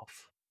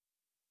myself.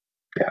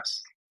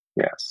 Yes.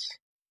 Yes.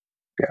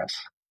 Yes.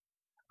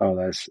 Oh,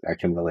 I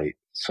can relate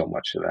so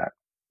much to that.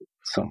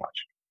 So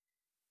much.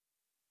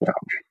 Yeah.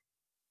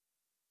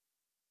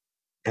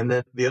 And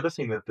then the other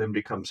thing that then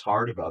becomes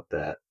hard about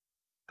that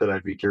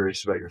I'd be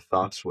curious about your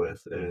thoughts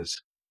with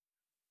is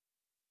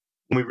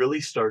when we really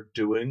start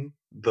doing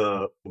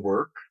the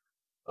work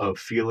of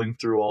feeling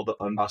through all the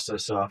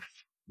unprocessed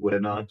stuff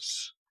within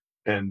us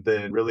and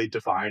then really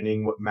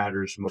defining what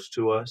matters most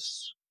to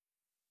us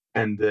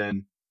and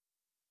then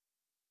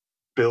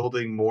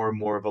building more and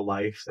more of a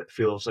life that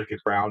feels like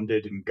it's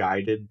grounded and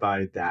guided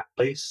by that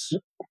place,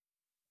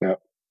 Yeah.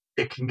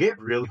 it can get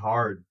really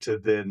hard to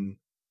then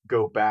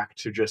go back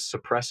to just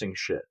suppressing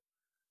shit,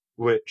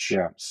 which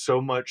Yeah.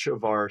 so much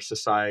of our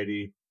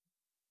society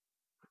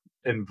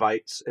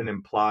invites and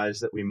implies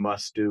that we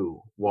must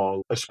do, while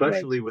Right.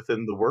 especially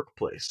within the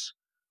workplace.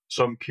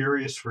 So I'm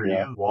curious for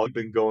Yeah. you, while you've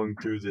been going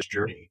through this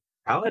journey,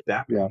 how has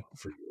that Yeah. been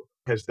for you?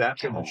 Has that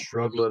been a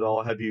struggle at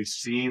all? Have you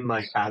seen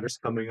like patterns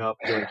coming up,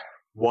 like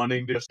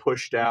wanting to just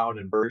push down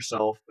and burn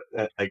yourself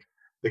at like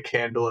the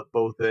candle at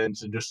both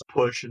ends and just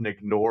push and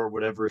ignore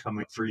whatever is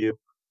coming for you?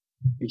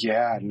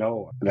 Yeah.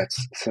 No,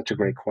 that's such a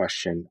great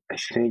question. I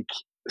think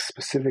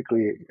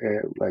specifically,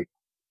 like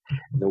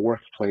the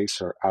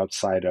workplace or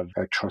outside of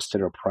a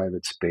trusted or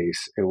private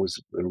space, it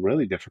was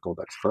really difficult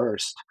at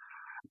first.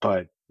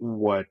 But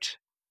what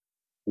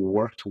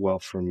worked well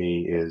for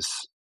me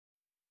is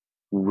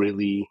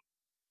really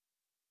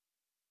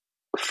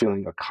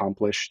feeling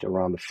accomplished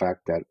around the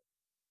fact that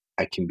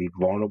I can be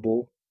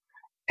vulnerable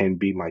and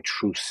be my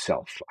true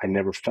self. I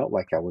never felt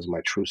like I was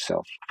my true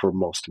self for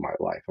most of my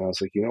life. And I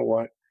was like, you know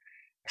what?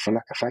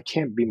 If I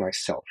can't be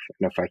myself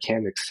and if I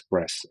can't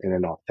express in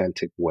an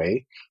authentic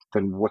way,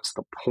 then what's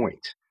the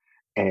point?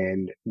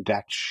 And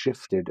that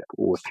shifted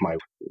with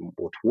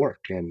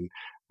work and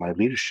my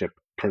leadership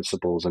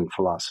principles and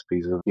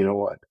philosophies of, you know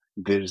what,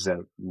 there's a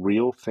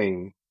real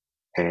thing,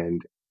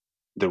 and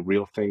the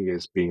real thing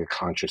is being a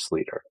conscious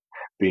leader,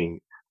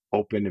 being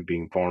open and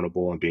being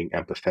vulnerable and being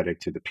empathetic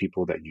to the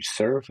people that you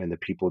serve and the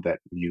people that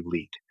you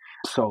lead.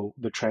 So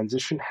the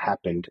transition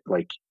happened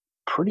like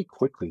pretty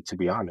quickly, to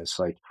be honest.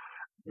 Like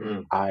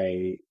Mm,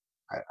 I,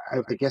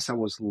 I guess I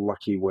was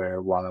lucky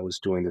where while I was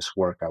doing this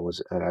work, I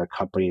was at a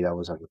company that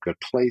was in a good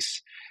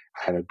place.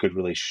 I had a good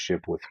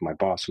relationship with my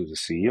boss, who was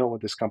the CEO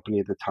of this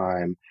company at the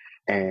time.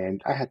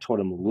 And I had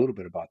told him a little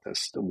bit about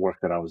the work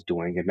that I was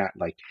doing, and not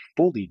like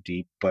fully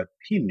deep, but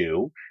he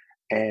knew.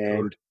 sure.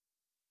 And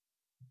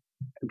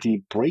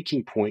the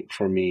breaking point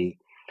for me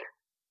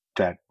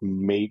that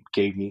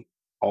gave me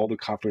all the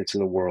confidence in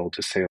the world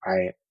to say,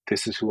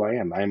 this is who I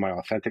am. I am my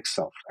authentic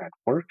self at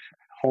work,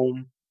 at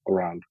home,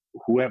 around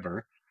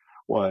whoever,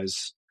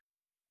 was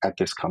at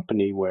this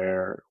company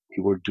where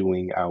we were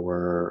doing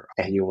our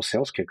annual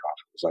sales kickoff.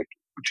 It was like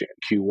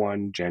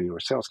Q1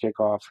 January sales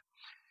kickoff.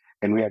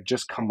 And we had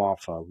just come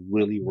off a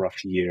really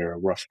rough year, a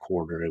rough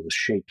quarter. It was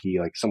shaky,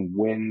 like some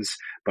wins,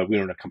 but we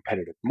were in a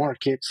competitive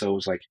market. So it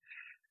was like,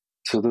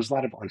 so there's a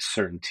lot of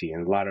uncertainty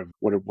and a lot of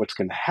what's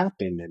going to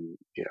happen, and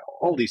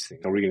all these things.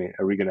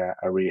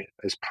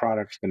 Is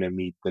products going to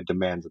meet the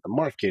demands of the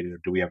market, or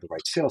do we have the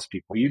right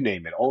salespeople? You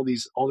name it. All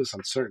this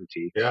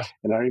uncertainty. Yeah.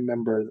 And I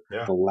remember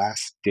Yeah. the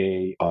last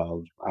day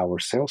of our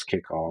sales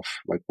kickoff,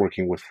 like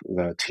working with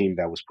the team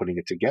that was putting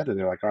it together.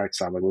 They're like, "All right,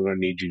 Sabba, we're going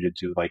to need you to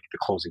do like the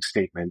closing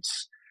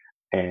statements."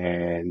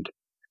 And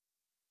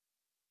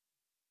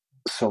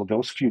so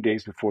those few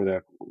days before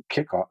the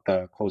kickoff,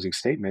 the closing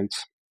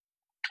statements,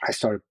 I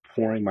started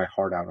pouring my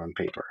heart out on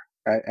paper.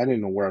 I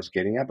didn't know where I was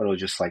getting at, but it was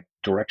just like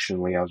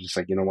directionally, I was just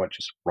like, you know what,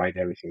 just write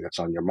everything that's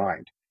on your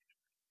mind.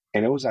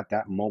 And it was at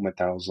that moment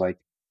that I was like,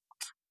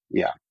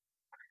 yeah,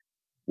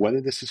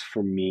 whether this is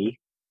for me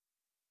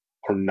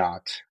or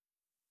not,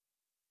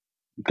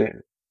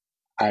 the,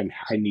 I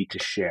need to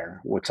share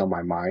what's on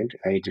my mind.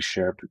 I need to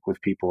share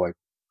with people like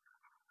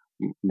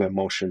the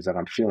emotions that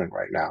I'm feeling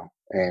right now.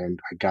 And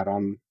I got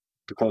on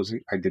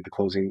I did the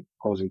closing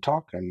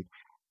talk, and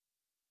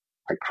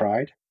I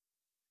cried.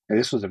 And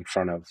this was in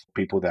front of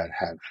people that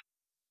have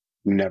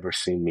never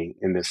seen me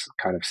in this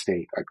kind of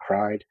state. I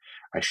cried.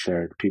 I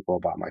shared people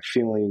about my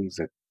feelings,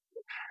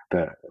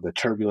 that the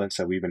turbulence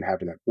that we've been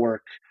having at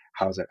work,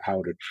 how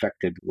it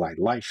affected my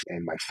life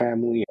and my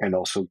family, and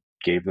also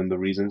gave them the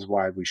reasons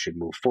why we should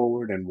move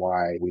forward and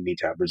why we need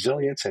to have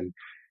resilience. And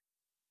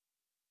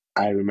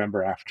I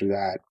remember after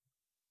that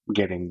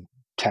getting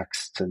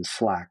texts and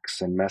slacks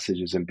and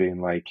messages and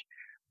being like,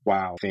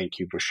 wow, thank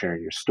you for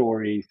sharing your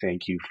story.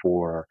 Thank you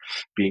for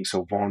being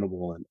so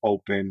vulnerable and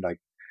open. Like,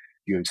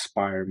 you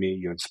inspire me,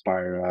 you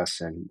inspire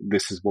us, and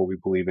this is what we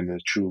believe in, a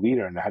true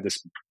leader. And I had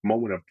this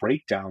moment of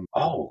breakdown.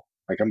 Oh,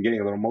 like I'm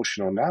getting a little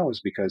emotional now,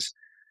 is because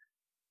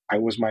I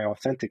was my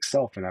authentic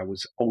self, and I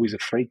was always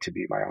afraid to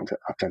be my own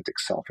authentic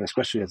self, and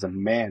especially as a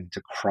man,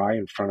 to cry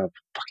in front of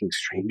fucking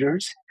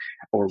strangers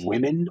or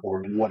women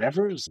or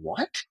whatever.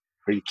 What?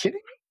 Are you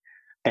kidding?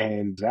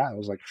 And that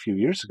was like a few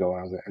years ago.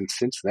 And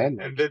since then,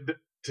 And like,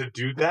 to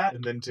do that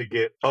and then to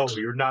get, oh,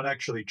 you're not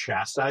actually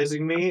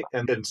chastising me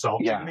and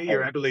insulting me.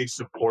 You're actually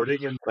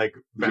supporting and like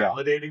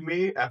validating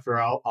me after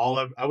I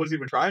wasn't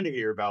even trying to get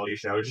your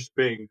validation. I was just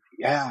being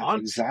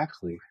honest.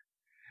 Exactly.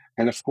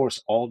 And of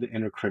course, all the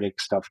inner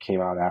critic stuff came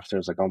out after.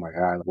 It's like, oh my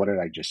God, what did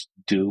I just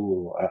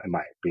do? Am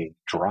I being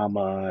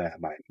drama?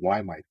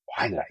 Why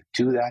did I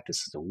do that? This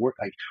is the work.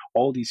 Like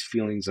all these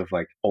feelings of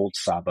like old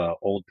Sabba,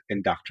 old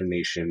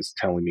indoctrinations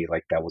telling me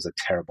like that was a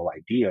terrible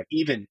idea,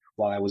 even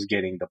while I was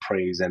getting the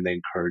praise and the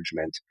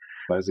encouragement.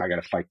 But I was like, I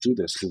got to fight through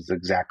this. This is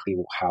exactly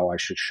how I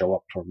should show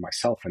up for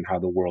myself and how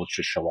the world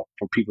should show up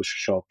for people should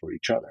show up for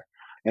each other.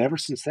 And ever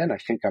since then, I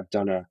think I've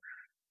done a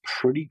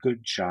pretty good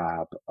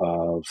job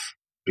of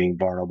being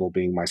vulnerable,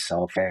 being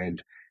myself,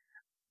 and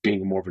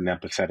being more of an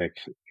empathetic,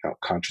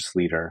 conscious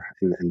leader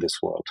in this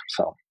world.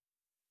 So,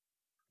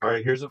 all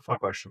right, here's a fun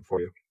question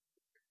for you.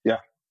 Yeah.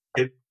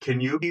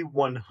 Can you be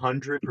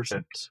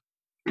 100%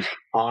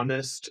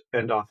 honest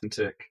and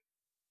authentic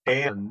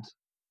and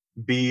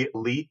be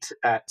elite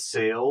at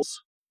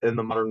sales in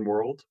the modern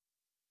world?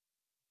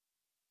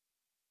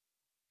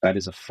 That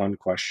is a fun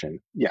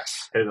question.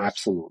 Yes,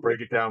 absolutely. Break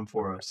it down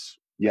for us.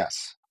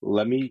 Yes.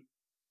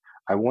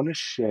 I want to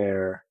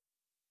share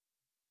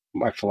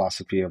my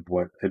philosophy of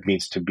what it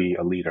means to be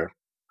a leader.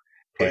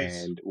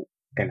 Please.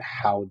 and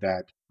how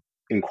that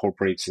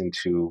incorporates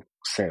into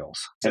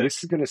sales. And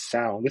this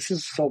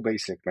is so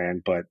basic,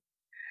 man, but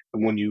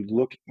when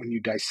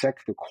you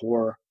dissect the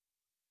core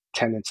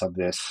tenets of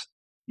this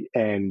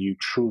and you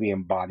truly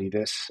embody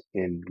this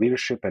in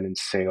leadership and in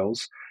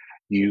sales,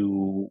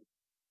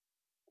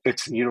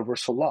 it's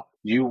universal law.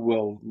 You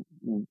will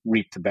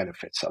reap the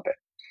benefits of it.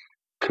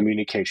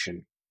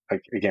 Communication,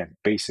 like again,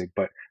 basic,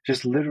 but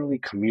just literally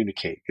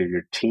communicate with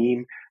your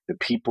team, the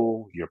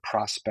people, your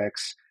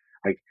prospects.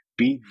 Like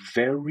be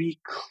very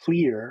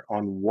clear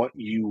on what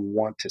you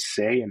want to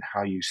say and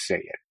how you say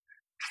it.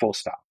 Full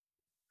stop.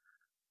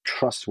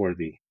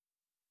 Trustworthy.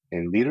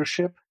 In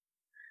leadership,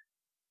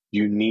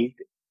 you need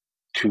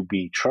to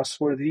be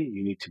trustworthy.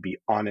 You need to be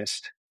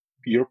honest.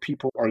 Your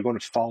people are going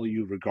to follow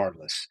you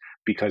regardless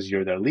because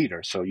you're their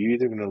leader. So you're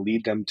either going to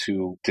lead them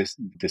to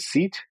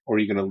deceit or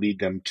you're going to lead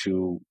them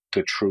to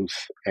the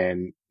truth.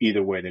 And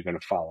either way, they're going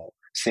to follow.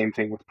 Same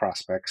thing with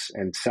prospects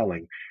and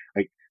selling.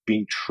 Like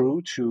being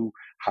true to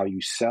how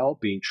you sell,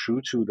 being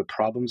true to the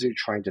problems you're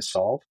trying to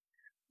solve.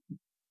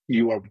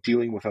 You are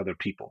dealing with other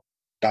people.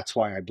 That's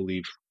why I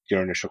believe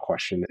your initial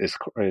question is,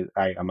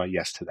 I'm a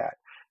yes to that.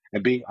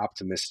 And being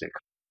optimistic.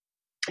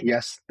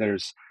 Yes,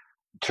 there's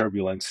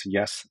turbulence.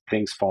 Yes,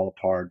 things fall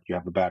apart. You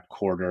have a bad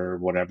quarter,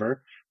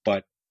 whatever.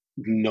 But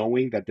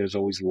knowing that there's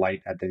always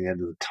light at the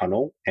end of the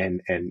tunnel,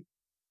 and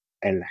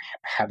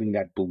having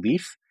that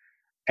belief,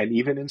 and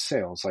even in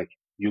sales, like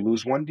you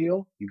lose one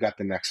deal, you got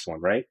the next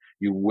one, right?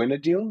 You win a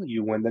deal,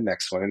 you win the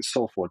next one, and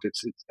so forth.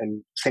 It's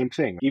and same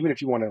thing. Even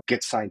if you want to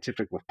get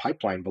scientific with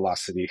pipeline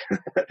velocity,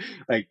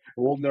 like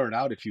we'll nerd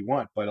out if you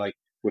want, but like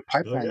with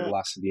pipeline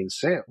velocity in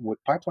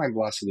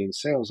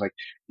sales, like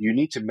you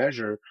need to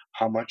measure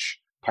how much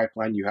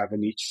pipeline you have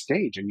in each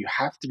stage, and you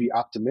have to be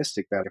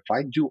optimistic that if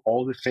I do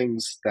all the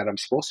things that I'm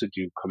supposed to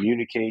do,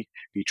 communicate,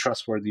 be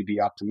trustworthy, be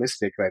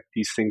optimistic, that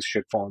these things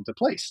should fall into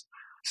place.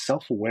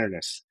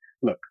 Self-awareness.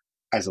 Look,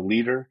 as a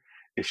leader,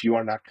 if you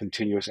are not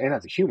continuous, and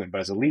as a human,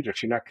 but as a leader,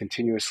 if you're not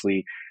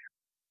continuously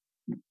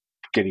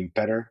getting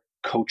better,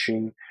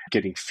 coaching,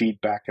 getting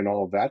feedback and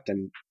all of that,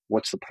 then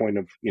what's the point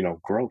of,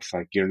 growth?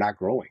 Like you're not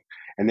growing.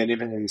 And then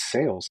even in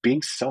sales,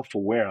 being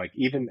self-aware, like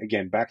even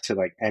again, back to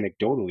like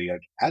anecdotally,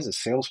 like as a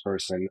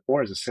salesperson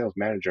or as a sales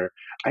manager,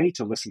 I need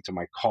to listen to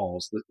my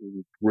calls,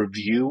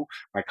 review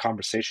my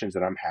conversations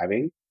that I'm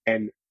having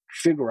and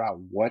figure out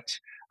what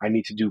I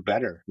need to do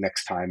better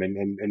next time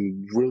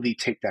and really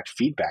take that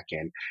feedback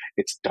in.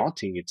 It's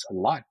daunting. It's a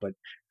lot, but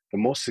the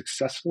most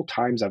successful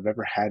times I've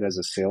ever had as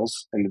a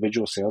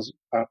individual sales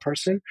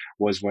person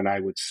was when I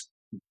would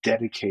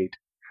dedicate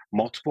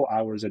multiple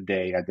hours a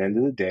day at the end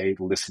of the day,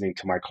 listening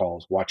to my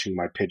calls, watching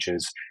my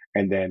pitches,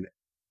 and then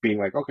being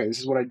like, okay, this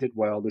is what I did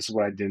well. This is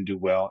what I didn't do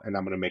well. And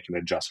I'm going to make an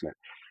adjustment.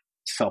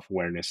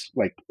 Self-awareness,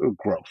 like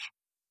growth.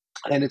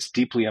 And it's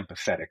deeply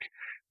empathetic.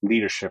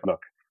 Leadership.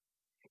 Look,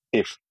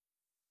 if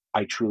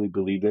I truly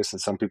believe this,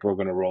 and some people are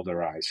going to roll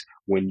their eyes,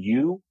 when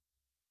you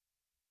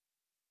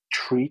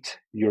treat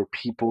your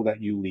people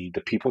that you lead,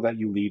 the people that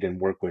you lead and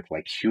work with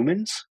like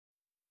humans,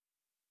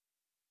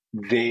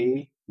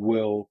 they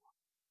will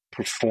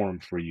perform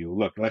for you.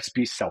 Look, let's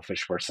be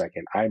selfish for a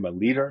second. I'm a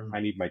leader. I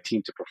need my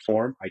team to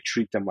perform. I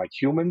treat them like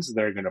humans.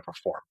 They're going to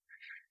perform.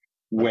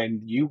 When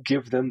you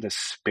give them the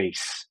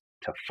space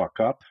to fuck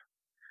up,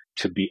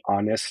 to be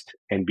honest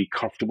and be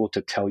comfortable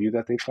to tell you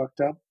that they fucked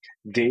up,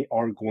 they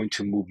are going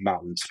to move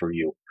mountains for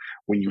you.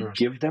 When you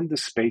give them the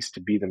space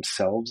to be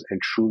themselves and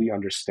truly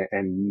understand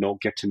and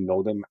get to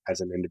know them as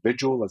an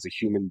individual, as a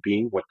human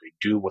being, what they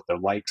do, what their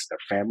likes, their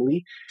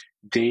family,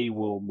 they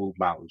will move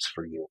mountains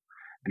for you.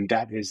 And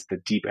that is the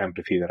deep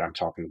empathy that I'm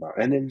talking about.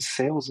 And in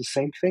sales, the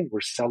same thing.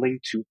 We're selling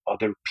to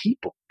other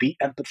people. Be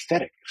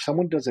empathetic. If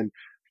someone doesn't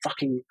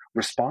fucking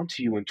respond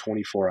to you in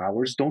 24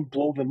 hours, don't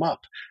blow them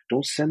up.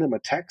 Don't send them a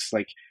text.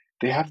 Like,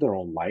 they have their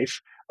own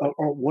life,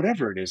 or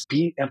whatever it is.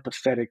 Be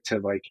empathetic to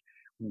like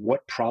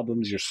what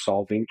problems you're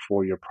solving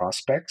for your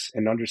prospects,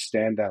 and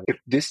understand that if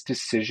this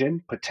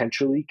decision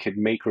potentially could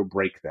make or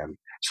break them.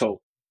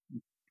 So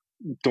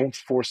don't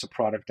force a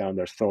product down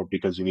their throat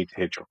because you need to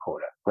hit your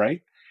quota,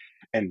 right?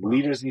 And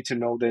leaders need to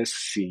know this,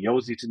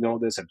 CEOs need to know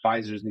this,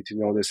 advisors need to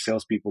know this,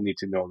 salespeople need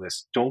to know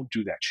this. Don't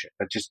do that shit.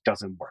 That just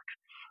doesn't work.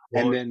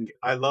 Well, And then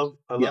I love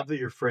that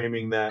you're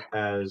framing that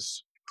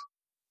as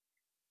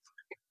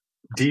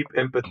deep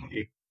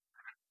empathy,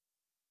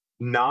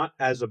 not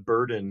as a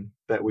burden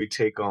that we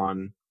take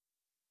on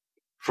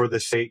for the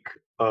sake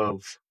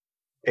of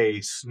a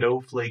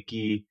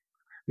snowflakey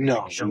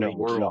no,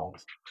 world,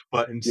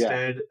 but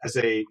instead as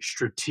a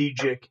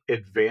strategic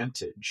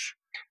advantage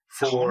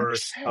for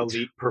 100%.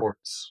 elite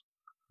performance.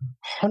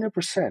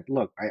 100%.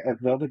 Look,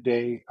 the other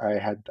day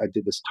I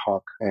did this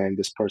talk, and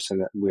this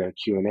person, we had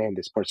Q&A, and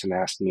this person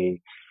asked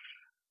me,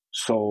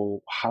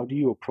 so how do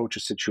you approach a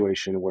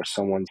situation where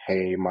someone,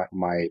 hey,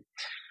 my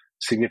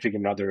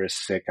significant other is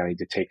sick, I need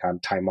to take on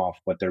time off,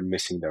 but they're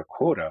missing their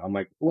quota? I'm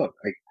like, look,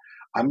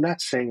 I'm not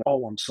saying,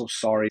 oh, I'm so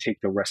sorry,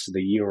 take the rest of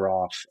the year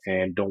off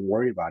and don't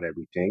worry about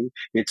everything.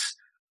 It's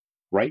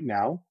right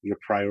now, your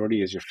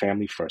priority is your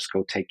family first.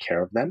 Go take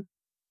care of them.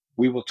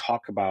 We will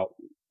talk about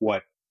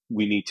what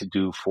we need to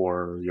do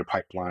for your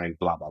pipeline,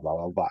 blah, blah, blah,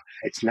 blah, blah.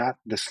 It's not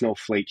the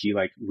snowflakey,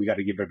 like, we got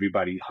to give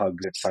everybody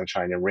hugs and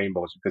sunshine and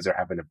rainbows because they're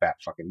having a bad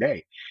fucking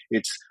day.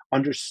 It's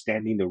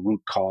understanding the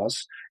root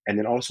cause, and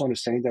then also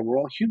understanding that we're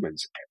all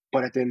humans.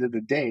 But at the end of the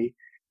day,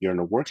 you're in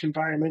a work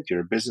environment, you're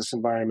a business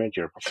environment,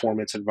 you're a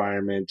performance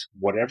environment,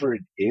 whatever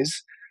it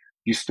is,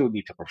 you still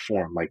need to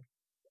perform. Like,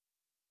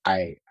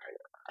 I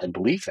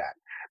believe that.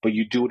 But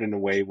you do it in a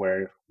way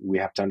where we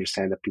have to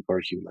understand that people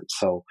are human.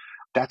 So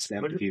that's the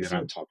empathy 100%. that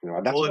I'm talking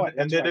about. That's why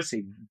I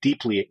say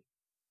deep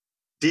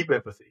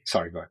empathy.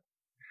 Sorry, go ahead.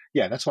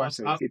 Yeah, that's why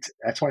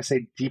that's why I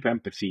say deep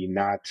empathy,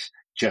 not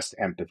just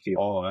empathy.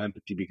 Oh,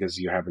 empathy because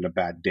you're having a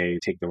bad day,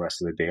 take the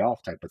rest of the day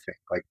off type of thing.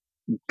 Like,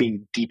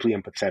 being deeply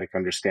empathetic,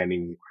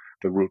 understanding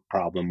the root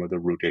problem or the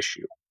root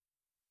issue.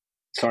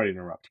 Sorry to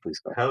interrupt. Please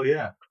go. Hell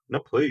yeah. No,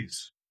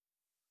 please.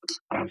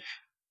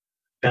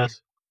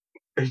 Yes.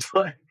 It's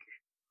like,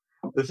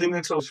 the thing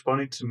that's always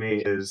funny to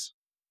me is,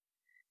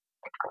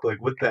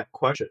 like, with that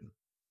question,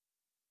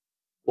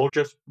 well,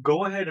 just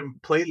go ahead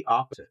and play the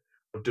opposite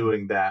of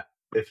doing that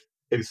if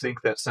you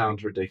think that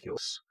sounds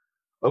ridiculous.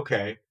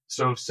 Okay,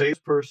 so say this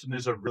person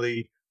is a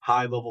really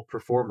high-level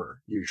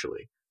performer,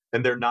 usually,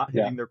 and they're not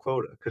hitting their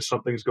quota because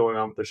something's going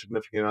on with their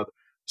significant other.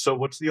 So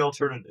what's the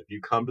alternative? You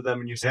come to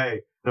them and you say,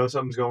 hey, I know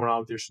something's going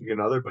on with your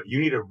significant other, but you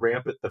need to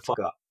ramp it the fuck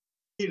up.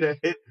 You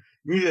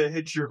need to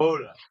hit your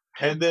quota.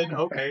 And then,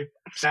 okay,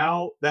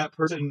 now that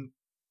person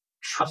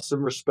trusts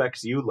and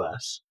respects you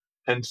less.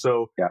 And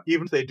so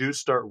even if they do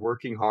start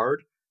working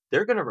hard,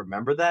 they're going to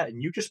remember that,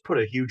 and you just put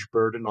a huge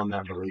burden on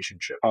that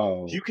relationship.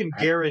 Oh, you can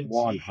guarantee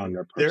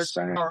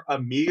 100%.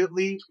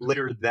 Immediately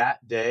later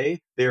that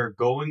day, they're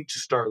going to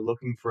start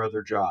looking for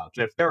other jobs.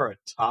 And if they're a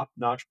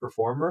top-notch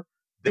performer,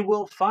 they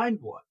will find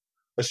one,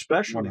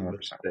 especially 100%.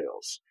 With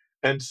sales.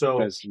 And so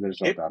there's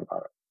no doubt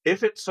about it.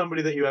 If it's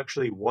somebody that you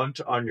actually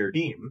want on your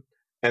team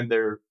and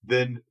they're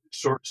then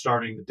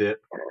starting to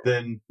dip,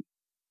 then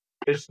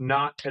it's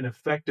not an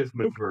effective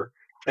mover.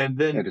 And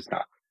then it is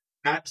not.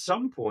 At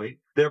some point,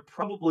 they're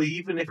probably,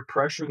 even if you're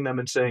pressuring them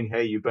and saying,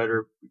 hey, you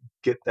better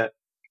get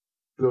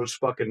those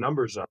fucking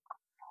numbers up,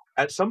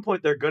 at some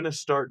point they're going to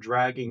start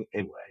dragging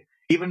anyway,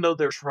 even though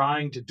they're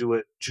trying to do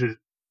it to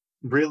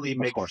really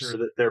make sure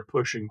that they're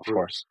pushing through. Of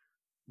course.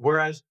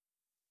 Whereas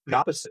the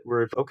opposite,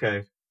 where if,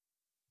 okay,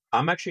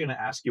 I'm actually going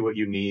to ask you what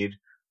you need.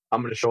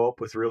 I'm going to show up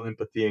with real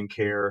empathy and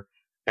care,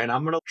 and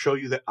I'm going to show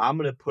you that I'm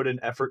going to put an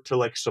effort to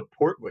like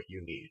support what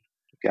you need.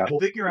 Yeah,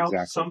 we'll figure out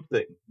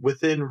something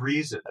within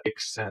reason that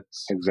makes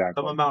sense. Exactly.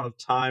 Some amount of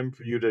time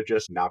for you to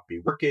just not be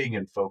working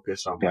and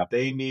focus on what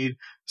they need.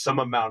 Some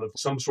amount of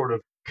some sort of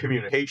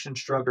communication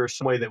structure,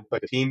 some way that the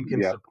team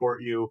can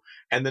support you,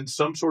 and then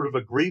some sort of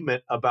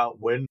agreement about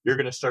when you're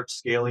going to start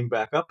scaling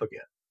back up again.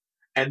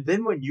 And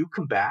then when you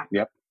come back,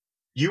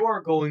 you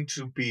are going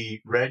to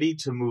be ready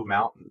to move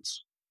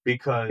mountains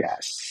because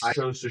I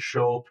chose to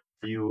show up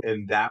for you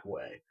in that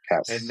way.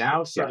 And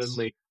now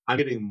suddenly I'm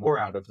getting more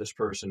out of this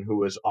person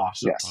who is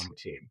awesome on the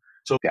team.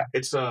 So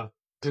it's an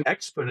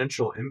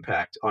exponential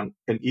impact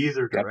in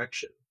either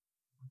direction.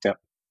 Yep.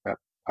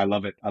 I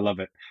love it.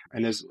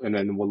 And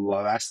then one of the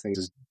last things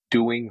is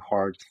doing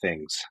hard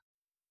things.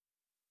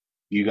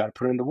 You got to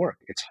put in the work.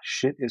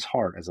 Shit is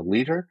hard. As a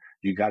leader,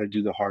 you got to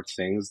do the hard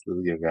things.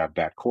 You got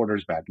bad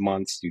quarters, bad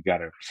months.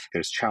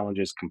 There's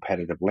challenges,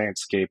 competitive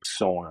landscape,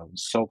 so on and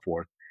so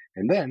forth.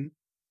 And then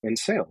in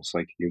sales,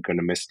 like, you're going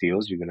to miss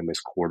deals, you're going to miss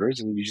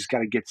quarters, and you just got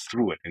to get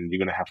through it. And you're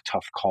going to have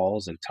tough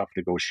calls and tough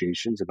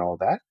negotiations and all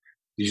that.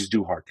 You just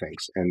do hard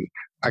things. And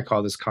I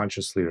call this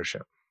conscious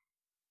leadership.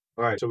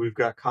 All right. So we've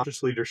got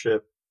conscious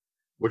leadership,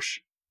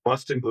 which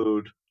must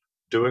include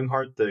doing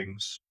hard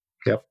things.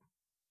 Yep.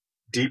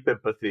 Deep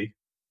empathy.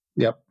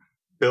 Yep.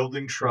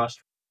 building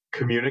trust,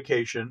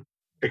 communication,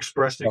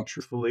 expressing Yep.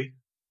 truthfully,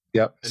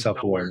 Yep. and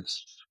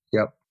Self-awareness.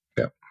 self-awareness.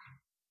 Yep. Yep.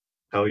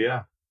 Hell yeah.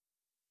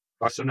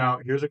 All right, so now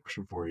here's a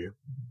question for you.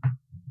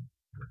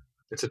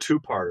 It's a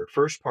two-parter.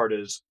 First part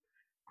is,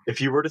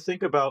 if you were to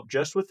think about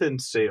just within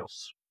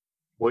sales,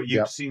 what you've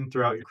Yep. seen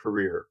throughout your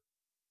career,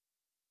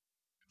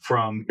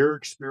 from your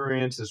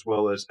experience as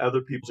well as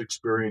other people's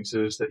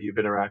experiences that you've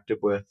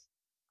interacted with,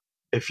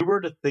 if you were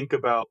to think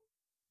about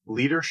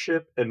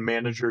leadership and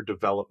manager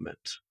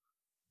development,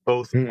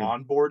 both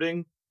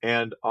onboarding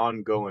and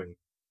ongoing,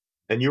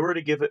 and you were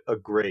to give it a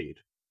grade,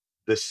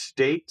 the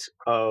state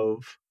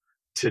of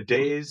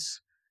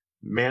today's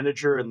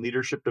manager and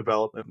leadership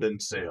development in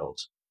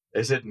sales,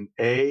 is it an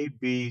A,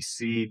 B,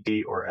 C,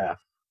 D, or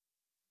F?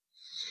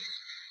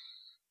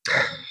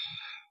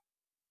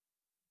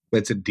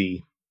 It's a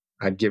D.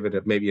 I'd give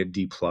it maybe a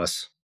D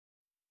plus.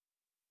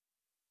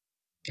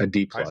 A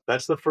D All right, plus.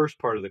 that's the first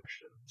part of the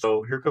question.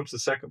 So here comes the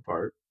second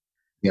part.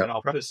 Yep. And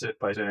I'll preface it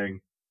by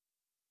saying,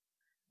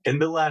 in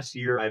the last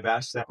year, I've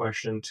asked that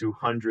question to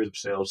hundreds of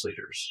sales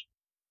leaders.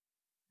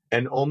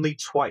 And only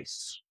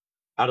twice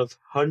out of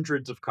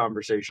hundreds of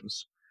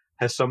conversations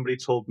has somebody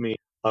told me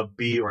a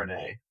B or an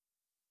A.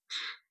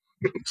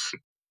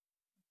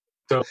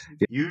 So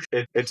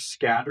usually it's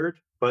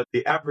scattered, but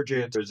the average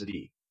answer is a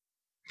D.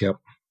 Yep.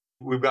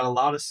 We've got a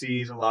lot of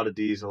C's, a lot of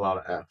D's, a lot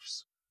of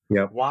F's.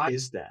 Yep. Why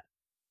is that?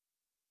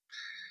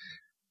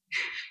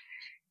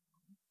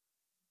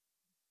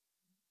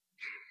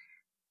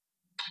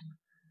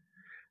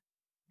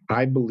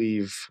 I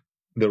believe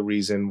the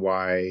reason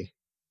why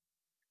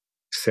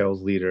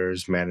sales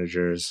leaders,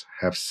 managers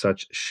have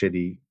such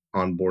shitty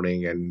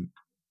onboarding and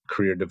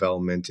career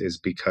development is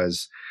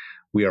because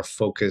we are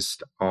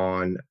focused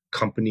on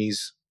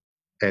companies,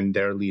 and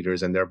their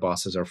leaders and their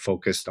bosses are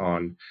focused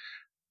on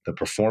the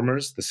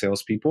performers, the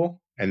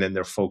salespeople, and then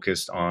they're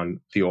focused on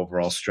the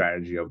overall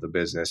strategy of the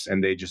business.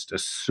 And they just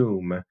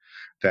assume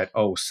that,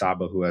 oh,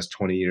 Sabba, who has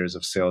 20 years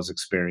of sales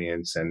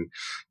experience and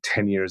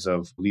 10 years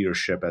of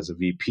leadership as a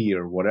VP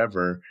or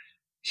whatever,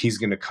 he's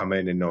going to come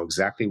in and know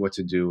exactly what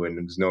to do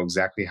and know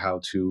exactly how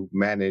to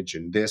manage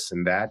and this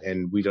and that.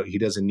 And he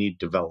doesn't need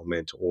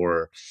development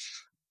or,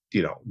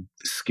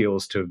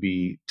 skills to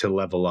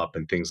level up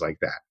and things like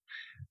that.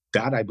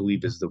 That I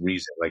believe is the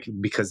reason,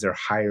 because they're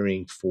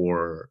hiring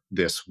for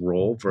this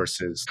role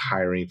versus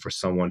hiring for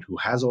someone who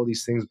has all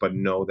these things, but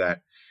know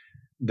that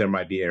there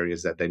might be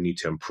areas that they need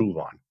to improve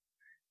on.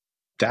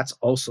 That's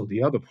also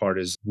the other part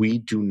is we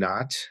do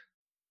not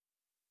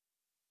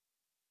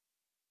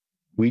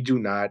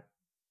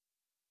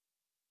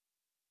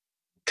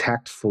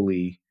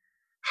tactfully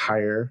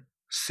hire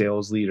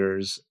sales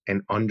leaders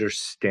and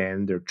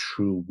understand their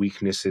true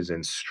weaknesses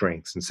and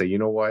strengths and say, you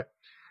know what,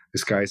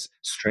 this guy's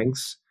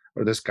strengths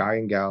or this guy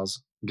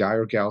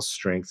or gal's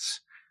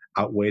strengths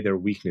outweigh their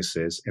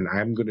weaknesses, and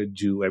I'm going to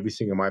do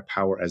everything in my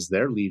power as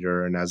their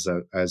leader and as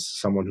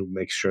someone who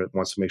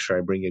wants to make sure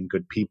I bring in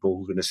good people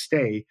who are going to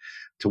stay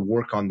to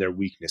work on their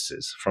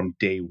weaknesses from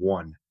day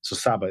one. So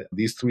Sabba,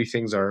 these three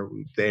things are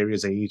the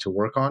areas I need to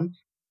work on.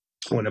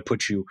 I want to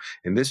put you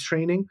in this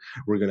training.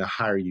 We're going to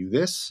hire you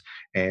this,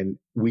 and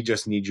we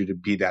just need you to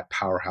be that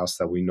powerhouse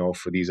that we know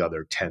for these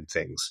other 10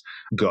 things.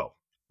 Go,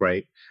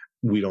 right?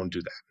 We don't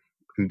do that.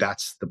 And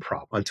that's the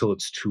problem until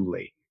it's too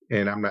late.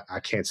 And I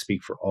can't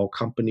speak for all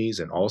companies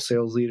and all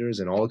sales leaders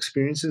and all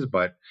experiences,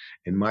 but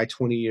in my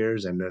 20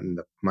 years and then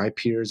my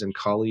peers and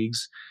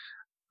colleagues,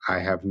 I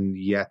have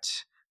yet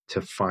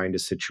to find a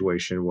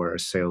situation where a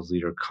sales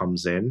leader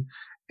comes in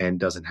and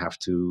doesn't have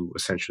to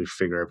essentially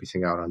figure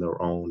everything out on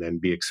their own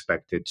and be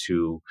expected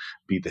to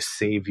be the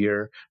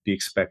savior, be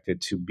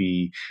expected to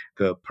be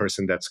the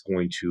person that's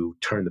going to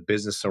turn the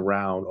business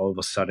around, all of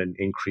a sudden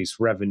increase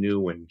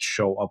revenue and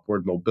show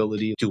upward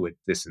mobility, do it,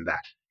 this and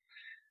that.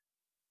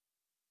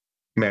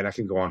 Man, I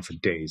can go on for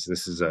days.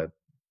 This is a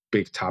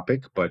big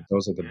topic, but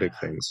those are the big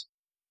things.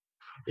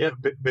 Yeah,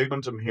 big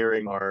ones I'm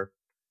hearing are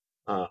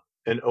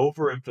an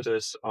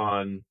overemphasis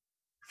on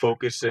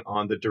focusing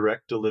on the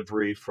direct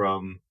delivery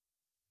from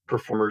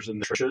performers in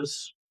the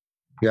trenches.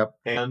 Yep.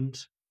 And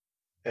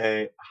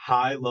a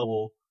high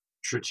level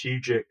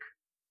strategic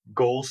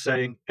goal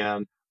setting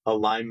and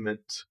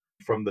alignment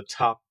from the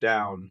top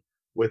down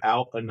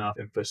without enough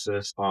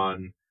emphasis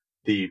on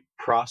the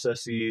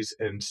processes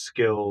and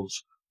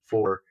skills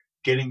for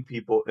getting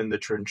people in the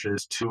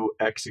trenches to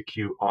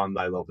execute on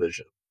thy level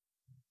vision.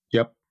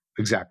 Yep,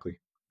 exactly.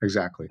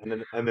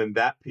 And then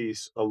that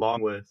piece,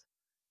 along with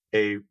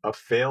a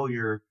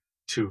failure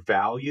to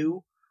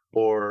value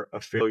or a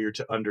failure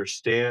to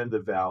understand the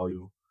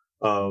value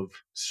of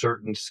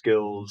certain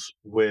skills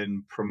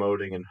when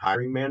promoting and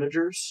hiring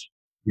managers.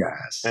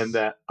 Yes. And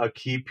that a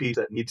key piece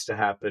that needs to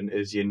happen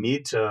is you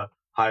need to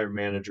hire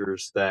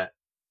managers that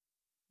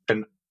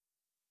can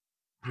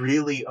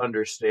really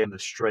understand the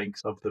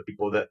strengths of the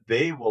people that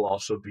they will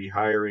also be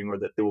hiring or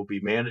that they will be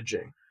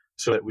managing,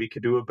 so that we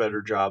can do a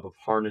better job of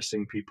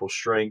harnessing people's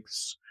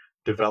strengths,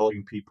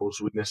 developing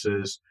people's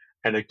weaknesses.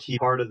 And a key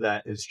part of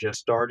that is just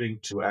starting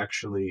to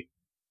actually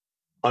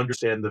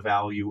understand the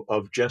value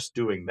of just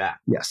doing that.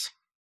 Yes.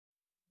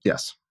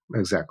 Yes,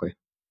 exactly.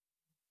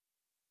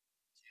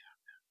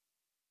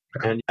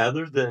 And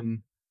other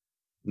than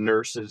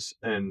nurses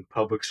and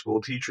public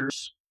school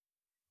teachers,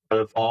 out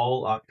of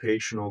all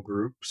occupational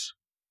groups,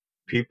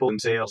 people in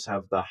sales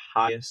have the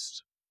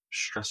highest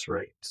stress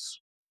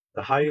rates,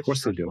 the Of highest course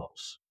they stress do.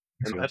 levels.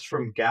 And that's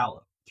from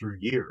Gallup through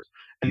years.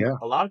 And Yeah,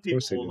 a lot of of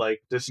course people they will do.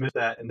 like dismiss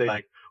that and they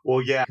like,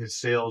 well, yeah, because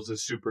sales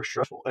is super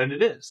stressful. And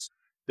it is.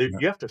 Yeah,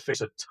 You have to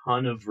face a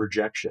ton of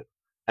rejection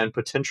and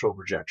potential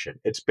rejection.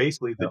 It's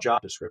basically the yeah,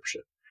 job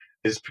description.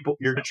 Is people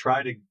you're gonna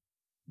try to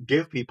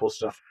give people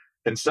stuff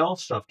and sell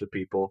stuff to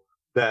people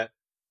that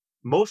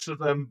most of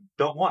them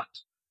don't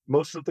want.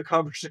 Most of the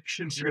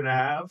conversations you're going to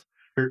have,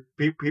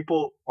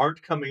 people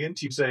aren't coming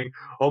into you saying,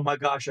 "Oh my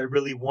gosh, I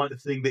really want the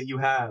thing that you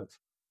have."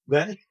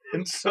 That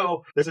and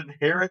so there's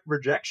inherent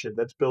rejection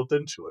that's built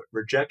into it,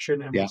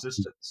 rejection and yeah,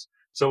 resistance.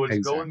 So it's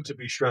going exactly. to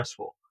be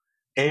stressful.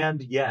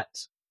 And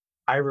yet,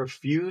 I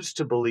refuse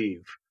to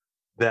believe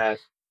that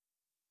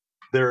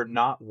there are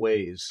not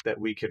ways that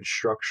we can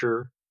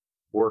structure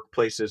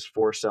workplaces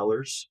for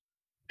sellers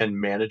and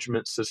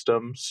management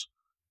systems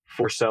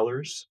for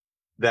sellers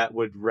that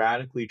would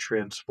radically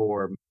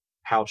transform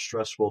how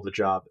stressful the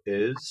job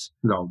is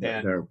No,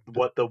 and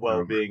what the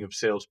well-being of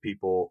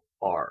salespeople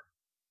are.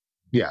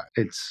 yeah,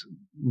 it's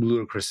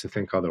ludicrous to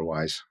think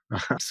otherwise.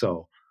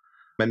 So,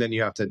 and then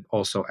you have to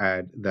also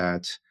add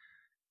that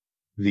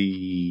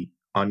the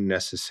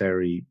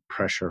unnecessary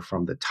pressure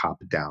from the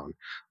top down.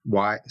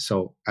 Why?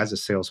 So, as a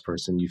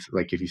salesperson, you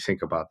like if you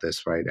think about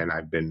this, right? And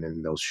I've been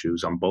in those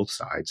shoes on both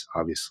sides,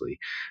 obviously.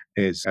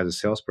 Is as a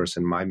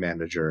salesperson, my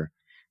manager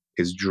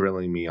is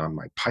drilling me on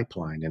my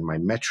pipeline and my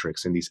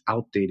metrics and these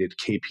outdated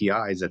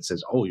KPIs that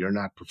says, "Oh, you're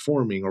not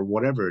performing," or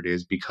whatever it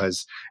is,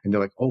 because and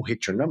they're like, "Oh,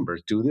 hit your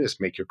numbers, do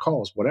this, make your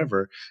calls,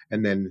 whatever."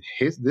 And then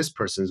this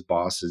person's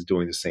boss is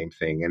doing the same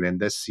thing, and then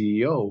the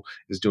CEO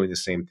is doing the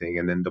same thing,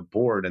 and then the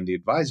board and the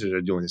advisors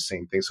are doing the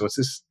same thing. So it's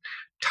this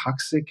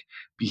toxic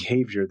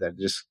behavior that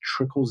just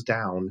trickles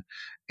down,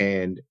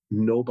 and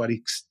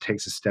nobody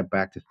takes a step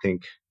back to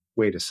think,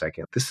 "Wait a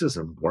second, this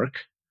doesn't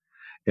work."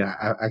 Yeah,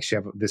 I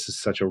actually have. This is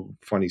such a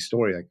funny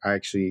story. I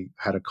actually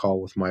had a call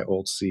with my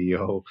old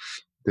CEO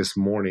this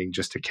morning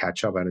just to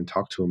catch up. I didn't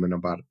talk to him in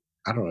about,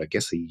 I don't know, I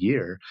guess a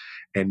year.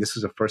 And this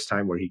is the first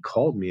time where he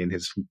called me and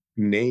his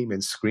name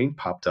and screen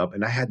popped up.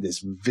 And I had this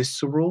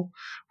visceral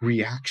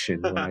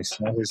reaction when I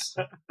saw his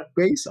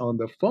face on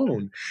the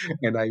phone.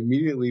 And I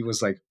immediately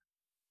was like,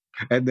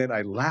 and then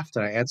I laughed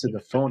and I answered the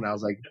phone. I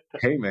was like,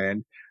 "Hey,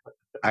 man."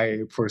 I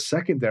for a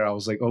second there, I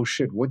was like, "Oh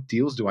shit, what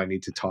deals do I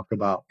need to talk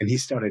about?" And he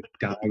started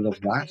dying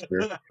of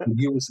laughter. And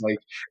he was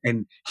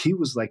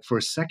like, for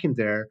a second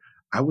there,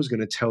 I was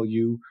gonna tell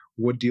you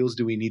what deals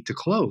do we need to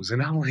close.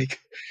 And I'm like,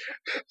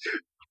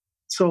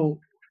 so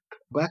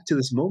back to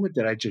this moment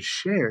that I just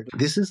shared.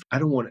 This is I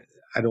don't want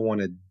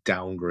to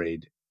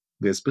downgrade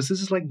this, but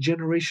this is like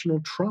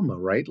generational trauma,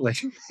 right? Like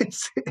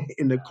it's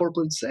in a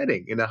corporate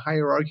setting, in a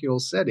hierarchical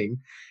setting.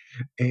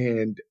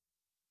 And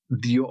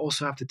you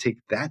also have to take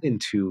that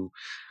into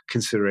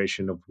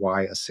consideration of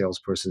why a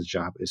salesperson's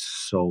job is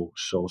so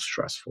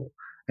stressful,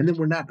 and then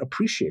we're not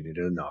appreciated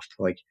enough.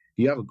 Like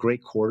you have a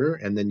great quarter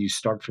and then you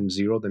start from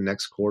zero the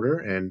next quarter,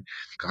 and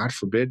god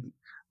forbid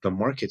the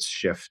markets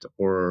shift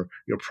or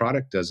your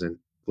product doesn't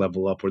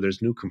level up or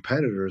there's new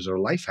competitors or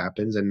life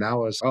happens, and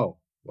now it's, oh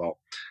well,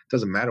 it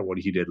doesn't matter what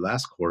he did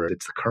last quarter,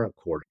 it's the current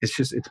quarter. It's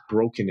just it's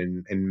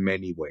broken in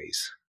many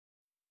ways.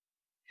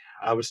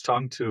 I was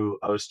talking to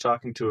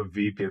a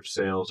VP of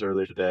sales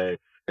earlier today,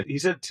 and he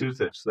said two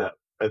things that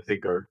I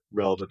think are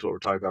relevant to what we're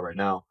talking about right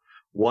now.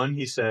 One,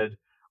 he said,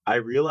 I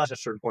realized at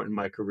a certain point in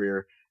my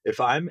career, if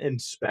I'm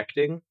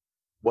inspecting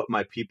what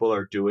my people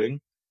are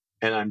doing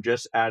and I'm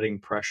just adding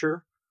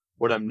pressure,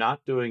 what I'm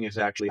not doing is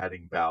actually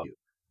adding value.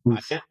 I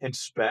Oof. can't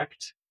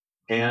inspect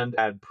and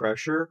add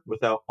pressure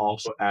without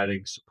also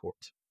adding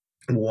support.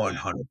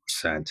 100%.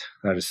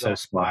 That is so That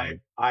spot on.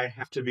 I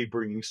have to be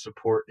bringing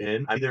support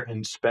in. I'm either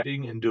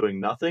inspecting and doing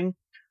nothing,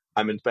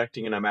 I'm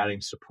inspecting and I'm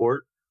adding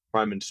support,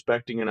 or I'm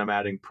inspecting and I'm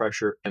adding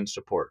pressure and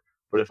support.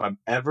 But if I'm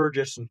ever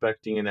just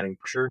inspecting and adding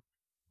pressure,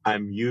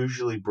 I'm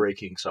usually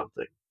breaking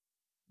something.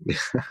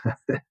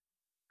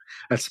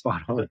 That's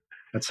spot on.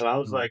 That's And I spot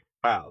was on. like,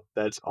 wow,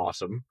 that's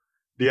awesome.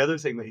 The other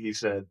thing that he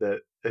said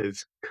that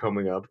is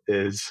coming up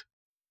is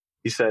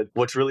he said,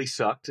 what's really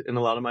sucked in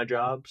a lot of my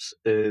jobs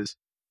is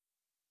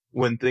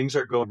when things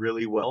are going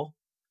really well,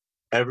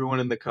 everyone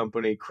in the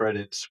company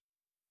credits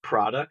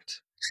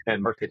product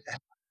and marketing.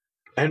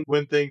 And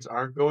when things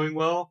aren't going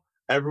well,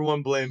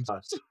 everyone blames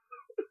us.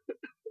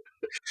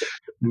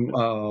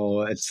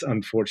 Oh, it's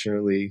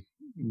unfortunately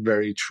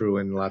very true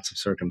in lots of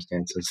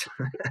circumstances.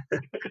 I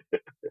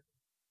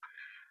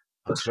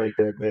was like,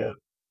 "Yeah, man,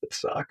 it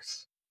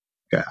sucks.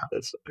 Yeah.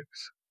 That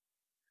sucks."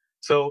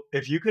 So,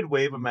 if you could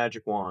wave a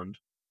magic wand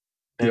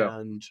Yeah.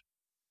 and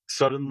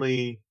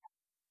suddenly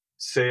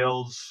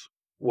sales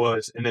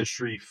was an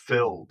industry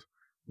filled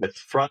with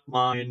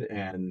frontline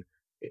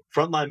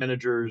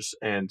managers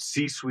and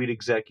C-suite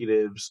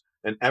executives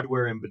and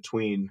everywhere in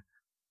between,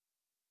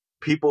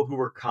 people who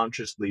were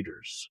conscious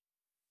leaders,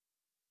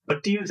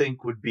 What do you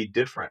think would be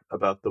different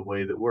about the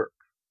way that work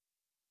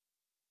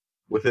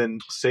within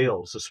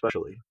sales,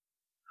 especially?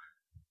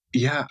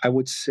 Yeah, I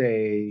would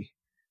say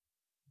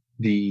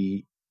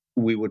the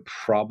we would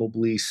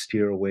probably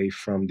steer away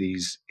from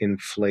these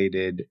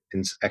inflated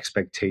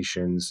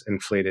expectations,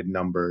 inflated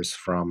numbers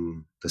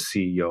from the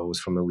CEOs,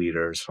 from the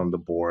leaders, from the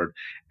board,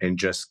 and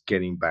just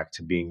getting back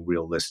to being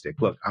realistic.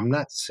 Look, I'm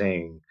not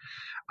saying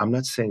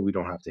we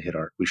don't have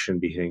to we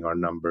shouldn't be hitting our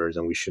numbers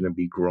and we shouldn't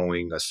be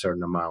growing a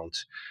certain amount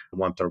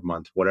month or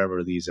month,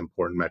 whatever these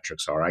important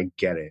metrics are. I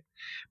get it.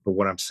 But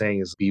what I'm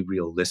saying is be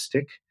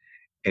realistic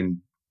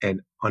and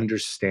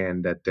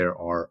understand that there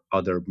are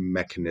other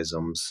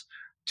mechanisms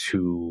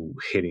to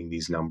hitting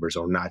these numbers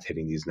or not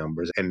hitting these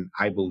numbers. And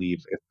I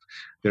believe if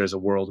there's a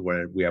world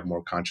where we have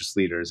more conscious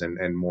leaders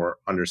and more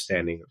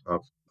understanding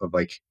of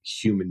like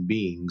human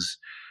beings,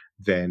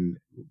 then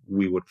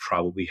we would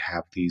probably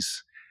have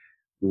these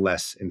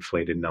less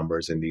inflated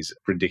numbers and these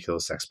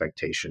ridiculous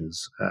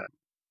expectations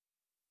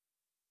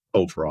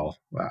overall.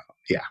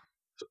 Yeah.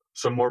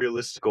 Some more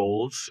realistic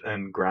goals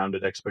and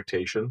grounded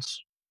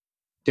expectations.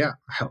 Yeah.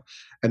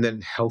 And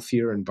then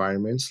healthier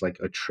environments like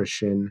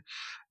attrition.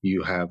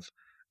 You have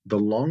the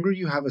longer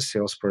you have a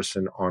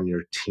salesperson on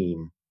your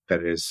team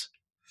that is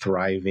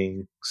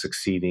thriving,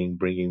 succeeding,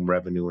 bringing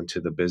revenue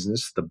into the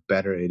business, the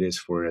better it is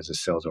for it as a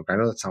sales org. I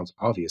know that sounds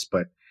obvious,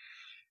 but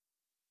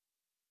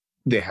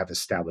they have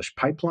established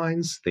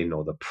pipelines. They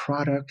know the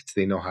product.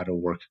 They know how to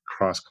work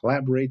cross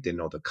collaborate. They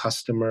know the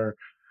customer.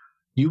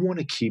 You want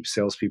to keep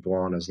salespeople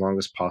on as long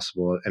as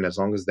possible. And as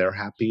long as they're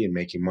happy and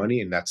making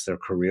money and that's their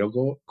career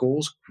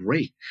goals,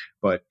 great.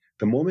 But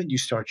the moment you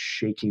start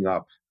shaking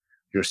up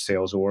your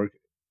sales org,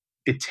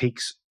 it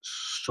takes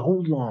so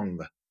long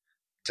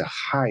to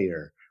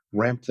hire,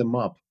 ramp them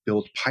up,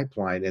 build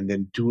pipeline, and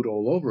then do it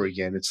all over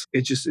again. It's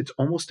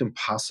almost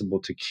impossible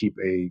to keep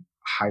a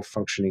high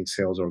functioning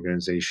sales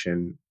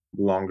organization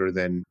longer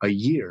than a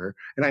year.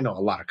 And I know a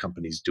lot of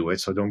companies do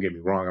it, so don't get me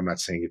wrong. I'm not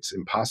saying it's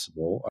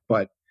impossible,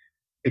 but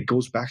it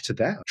goes back to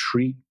that.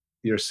 Treat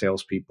your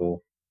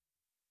salespeople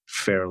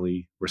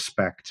fairly,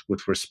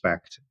 with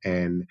respect,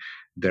 and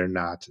they're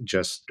not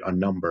just a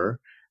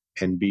number.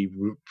 And be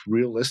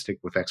realistic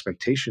with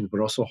expectations, but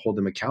also hold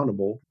them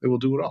accountable. It will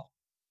do it all.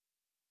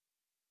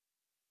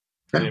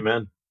 Yeah.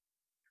 Amen.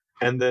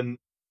 And then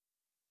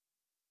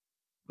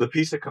the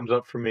piece that comes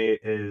up for me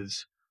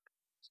is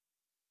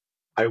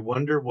I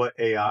wonder what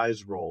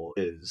AI's role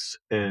is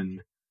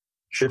in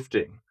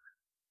shifting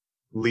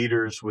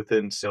leaders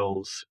within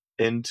sales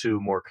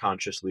into more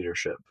conscious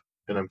leadership.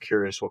 And I'm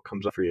curious what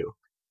comes up for you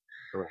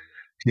around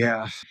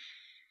Yeah.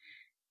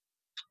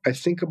 I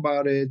think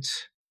about it.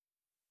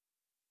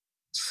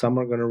 Some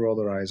are going to roll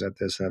their eyes at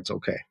this, and that's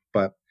okay.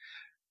 But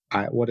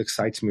what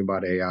excites me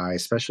about AI,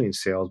 especially in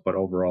sales, but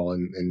overall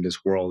in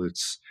this world,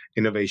 it's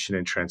innovation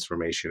and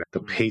transformation.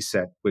 The pace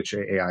at which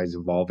AI is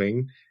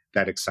evolving,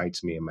 that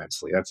excites me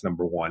immensely. That's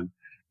number one.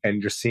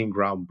 And you're seeing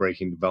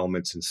groundbreaking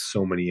developments in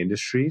so many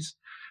industries.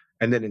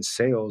 And then in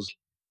sales,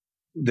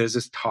 there's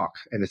this talk,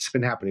 and it's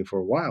been happening for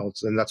a while.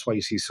 And that's why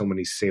you see so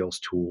many sales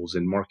tools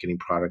and marketing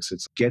products.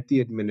 It's get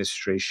the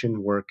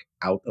administration work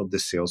out of the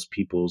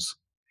salespeople's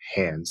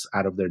hands,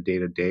 out of their day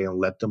to day, and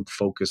let them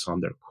focus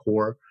on their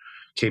core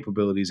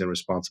capabilities and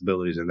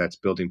responsibilities. And that's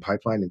building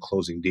pipeline and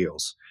closing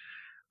deals.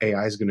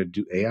 AI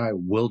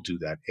will do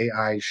that.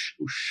 AI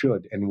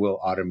should and will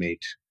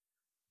automate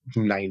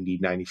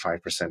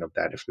 95% of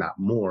that, if not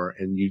more.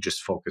 And you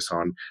just focus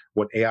on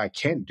what AI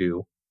can't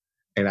do,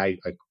 and I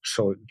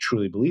so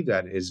truly believe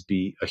that, is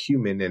be a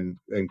human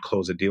and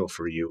close a deal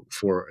for you,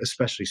 for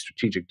especially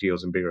strategic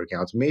deals and bigger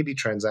accounts. Maybe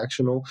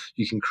transactional,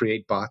 you can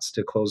create bots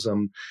to close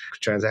them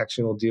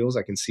transactional deals.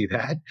 I can see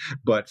that,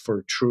 but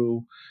for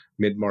true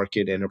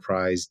mid-market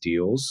enterprise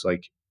deals,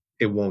 like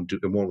it won't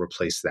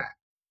replace that.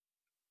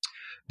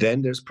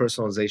 Then there's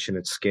personalization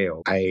at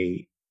scale.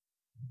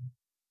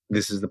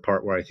 This is the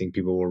part where I think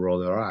people will roll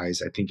their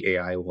eyes. I think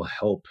AI will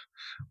help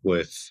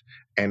with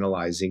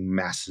analyzing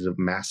massive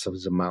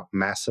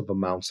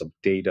amounts of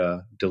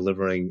data,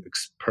 delivering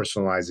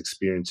personalized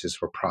experiences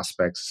for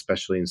prospects,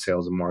 especially in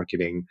sales and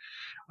marketing.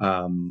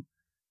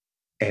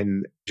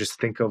 And just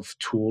think of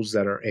tools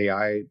that are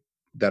AI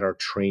that are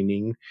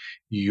training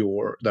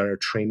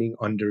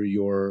under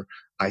your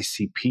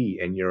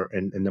ICP and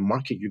and the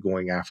market you're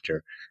going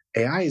after.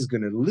 AI is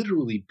going to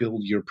literally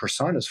build your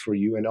personas for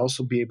you and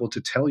also be able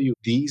to tell you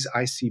these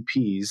are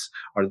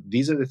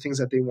the things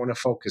that they want to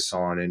focus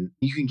on, and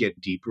you can get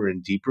deeper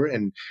and deeper,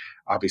 and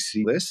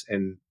obviously this.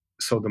 And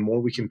so the more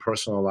we can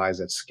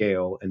personalize at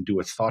scale and do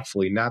it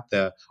thoughtfully, not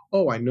the,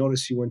 oh, I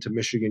noticed you went to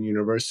Michigan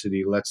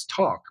University, let's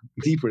talk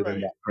deeper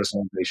than that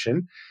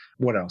personalization.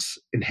 What else?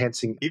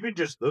 Enhancing. even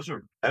just those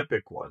are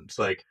epic ones.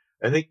 Like,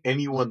 I think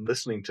anyone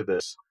listening to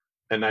this,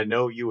 and I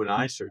know you and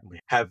I certainly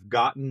have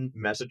gotten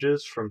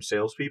messages from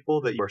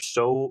salespeople that you are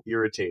so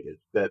irritated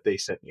that they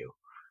sent you,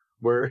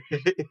 where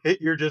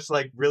you're just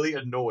like really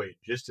annoyed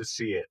just to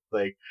see it.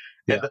 Like,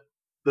 Yeah. and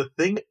the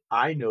thing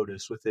I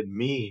notice within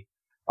me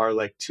are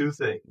like two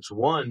things.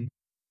 One,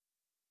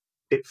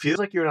 it feels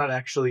like you're not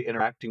actually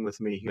interacting with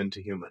me human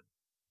to human.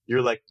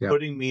 You're like Yep.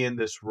 putting me in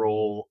this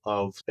role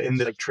in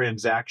this like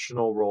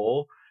transactional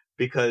role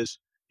because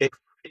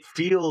it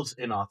feels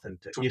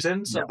inauthentic. When you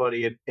send Yep.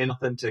 somebody an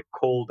inauthentic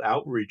cold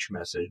outreach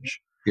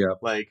message, Yep.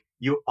 like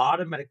you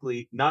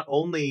automatically, not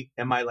only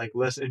am I like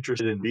less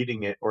interested in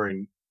reading it or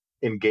in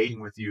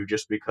engaging with you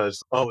just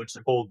because, oh, it's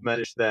a cold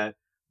message that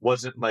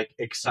wasn't like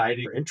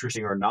exciting or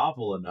interesting or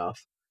novel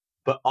enough,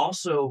 but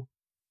also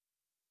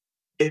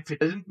if it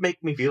doesn't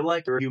make me feel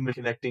like you're a human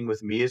connecting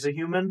with me as a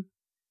human,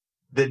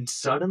 then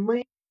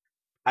suddenly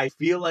I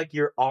feel like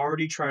you're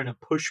already trying to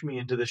push me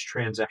into this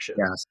transaction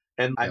Yes.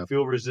 and I Yep.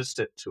 feel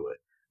resistant to it.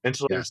 And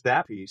so Yes. there's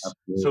that piece. So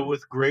Absolutely.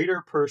 with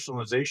greater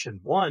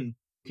personalization, one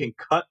can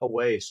cut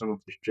away some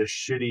of the just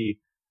shitty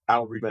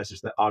outreach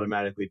messages that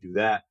automatically do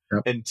that.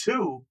 Yep. And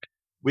two,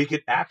 we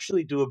could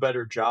actually do a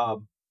better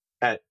job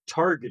at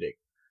targeting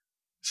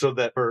so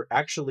that we're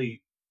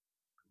actually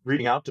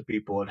reaching out to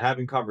people and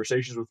having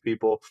conversations with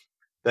people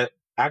that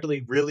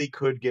actually really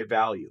could get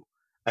value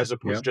as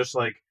opposed Yep. to just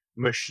like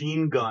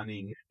machine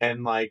gunning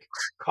and like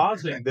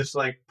causing this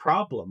like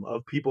problem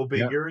of people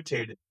being Yep.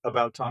 irritated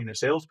about talking to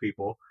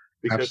salespeople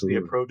because the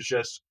Absolutely. approach is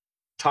just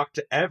talk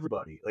to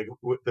everybody. Like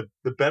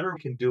the better we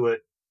can do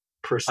it,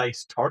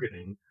 precise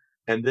targeting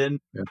and then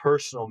Yep.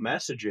 personal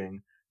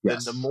messaging,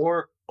 then the Yes.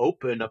 more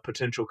open a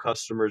potential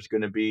customer is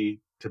going to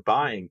be to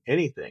buying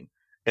anything.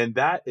 And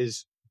that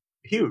is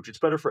huge. It's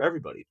better for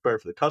everybody. It's better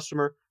for the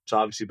customer. It's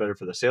obviously better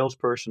for the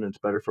salesperson. It's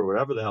better for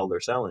whatever the hell they're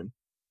selling.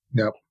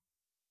 Yep.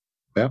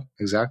 Yep.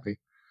 Exactly.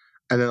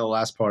 And then the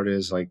last part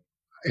is like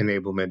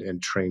enablement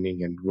and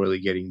training and really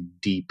getting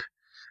deep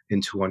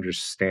into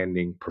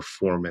understanding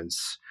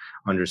performance,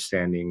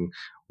 understanding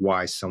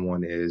why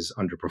someone is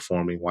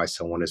underperforming, why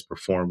someone is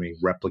performing,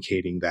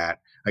 replicating that.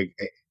 Like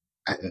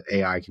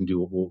AI can do,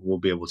 will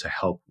be able to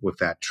help with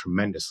that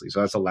tremendously.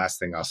 So that's the last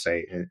thing I'll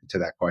say to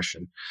that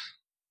question.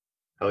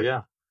 Hell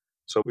yeah.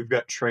 So we've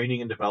got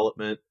training and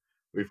development.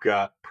 We've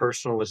got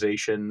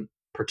personalization,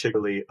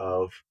 particularly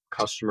of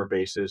customer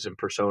bases and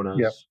Yep.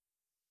 personas.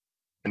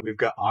 And we've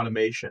got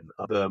automation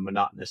of the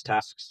monotonous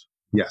tasks.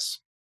 Yes.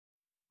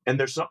 And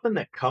there's something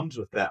that comes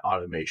with that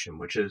automation,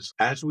 which is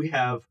as we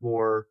have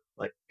more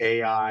like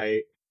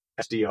AI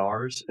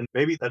SDRs, and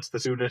maybe that's the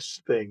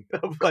soonest thing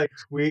of like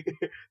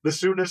the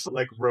soonest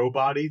like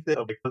robot-y thing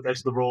of like,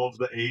 that's the role of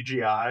the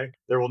AGI.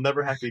 There will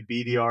never have to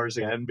be BDRs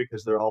again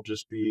because they'll all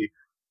just be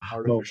Oh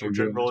artificial my goodness.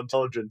 general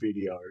intelligent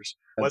BDRs.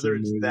 That's Whether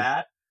it's amazing.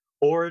 that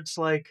or it's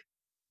like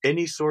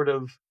any sort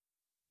of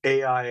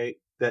AI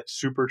that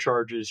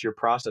supercharges your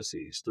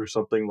processes through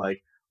something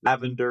like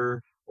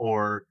Lavender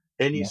or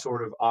any Yeah.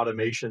 sort of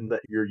automation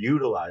that you're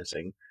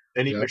utilizing,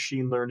 any Yep.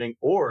 machine learning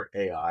or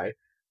AI,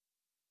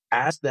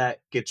 as that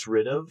gets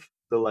rid of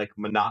the like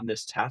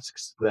monotonous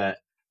tasks that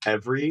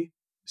every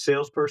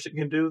salesperson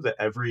can do, that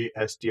every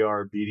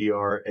SDR,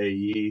 BDR,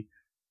 AE,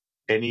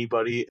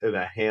 anybody in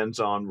a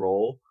hands-on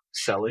role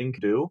selling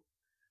can do,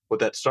 what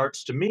that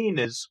starts to mean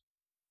is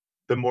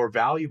the more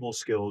valuable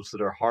skills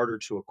that are harder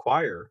to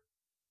acquire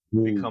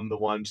Ooh. become the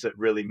ones that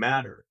really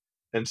matter.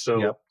 And Yep.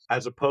 so,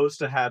 as opposed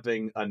to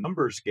having a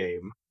numbers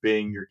game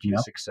being your key to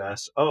Yep.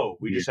 success, oh,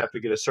 we Yeah. just have to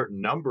get a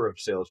certain number of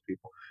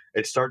salespeople.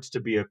 It starts to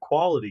be a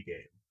quality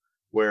game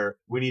where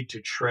we need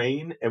to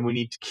train and we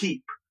need to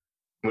keep,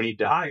 we need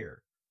to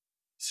hire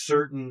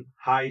certain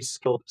high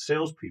skilled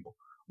salespeople,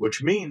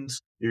 which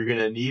means you're going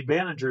to need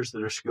managers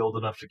that are skilled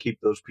enough to keep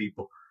those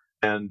people.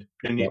 And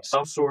you Yep. need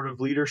some sort of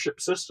leadership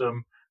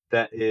system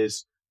that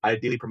is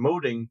ideally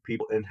promoting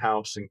people in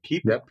house and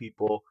keeping Yep.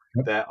 people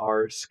Yep. that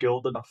are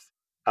skilled enough.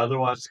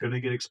 Otherwise, it's going to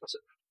get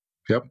expensive.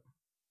 Yep.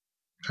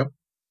 Yep.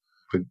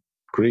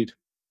 Agreed.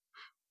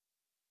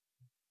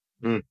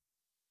 Mm,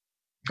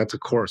 That's a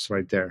course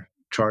right there.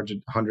 Charge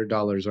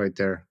 $100 right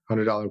there.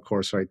 $100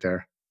 course right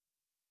there.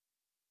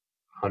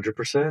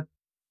 100%.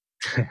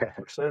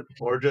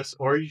 100%.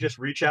 Or you just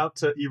reach out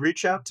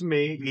to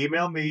me,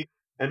 email me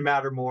and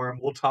Mattermore,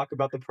 and we'll talk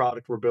about the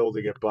product we're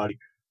building it, buddy.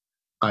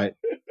 I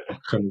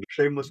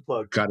Shameless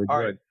plug. got to All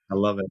do right. it. I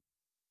love it.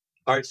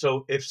 All right,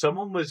 so if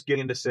someone was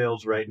getting into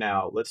sales right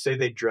now, let's say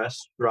they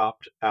just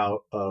dropped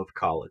out of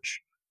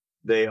college.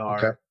 They Okay.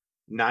 are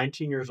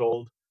 19 years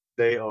old,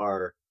 they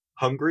are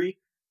hungry,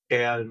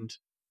 and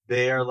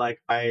they are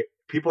like, I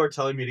people are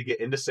telling me to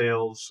get into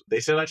sales. They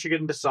said I should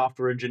get into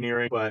software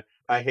engineering, but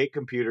I hate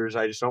computers.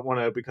 I just don't want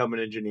to become an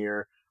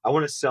engineer. I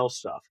want to sell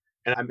stuff.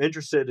 And I'm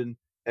interested in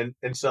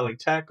selling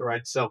tech, or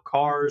I'd sell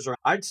cars, or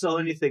I'd sell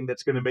anything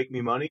that's going to make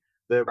me money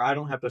that I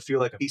don't have to feel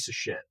like a piece of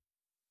shit.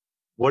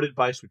 What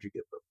advice would you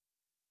give them?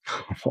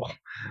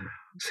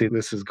 See,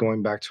 this is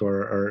going back to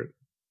our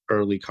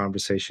early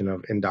conversation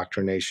of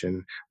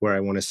indoctrination, where I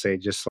want to say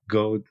just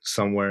go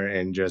somewhere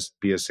and just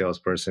be a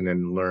salesperson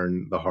and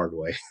learn the hard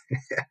way.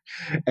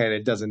 And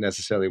it doesn't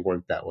necessarily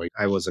work that way.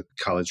 I was a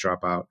college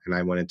dropout and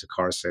I went into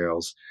car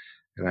sales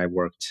and I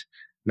worked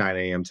 9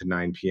 a.m. to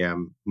 9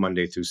 p.m.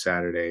 Monday through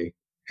Saturday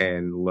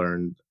and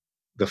learned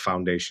the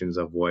foundations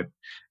of what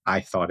I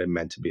thought it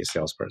meant to be a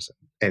salesperson.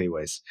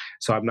 Anyways,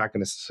 so I'm not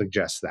going to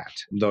suggest that,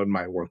 though it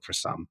might work for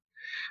some.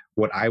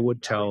 What I would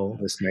Oh, tell yeah,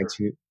 this for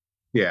sure.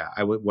 Yeah,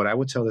 what I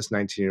would tell this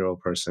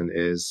 19-year-old person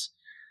is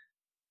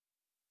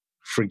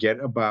forget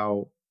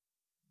about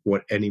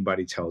what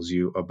anybody tells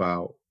you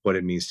about what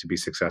it means to be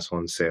successful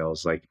in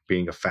sales, like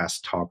being a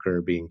fast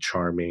talker, being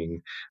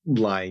charming,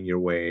 lying your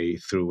way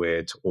through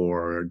it,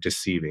 or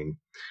deceiving.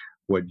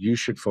 What you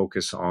should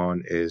focus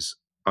on is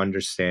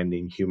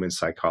understanding human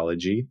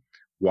psychology,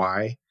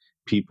 why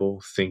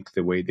people think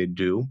the way they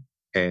do,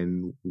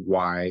 and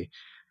why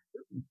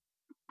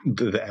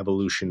the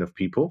evolution of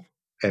people.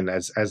 And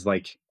as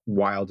like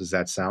wild as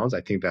that sounds,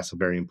 I think that's a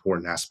very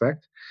important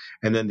aspect.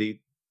 And then the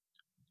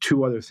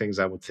two other things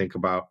I would think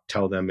about,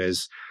 tell them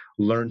is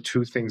learn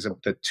two things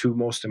of the two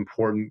most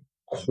important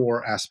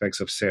core aspects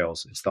of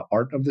sales. It's the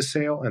art of the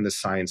sale and the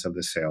science of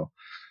the sale.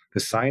 The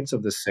science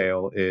of the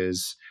sale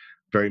is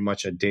very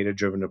much a data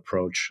driven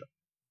approach.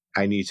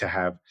 I need to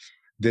have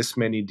this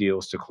many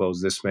deals to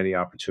close this many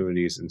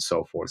opportunities and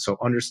so forth. So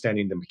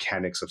understanding the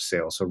mechanics of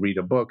sales. So read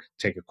a book,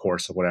 take a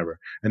course or whatever.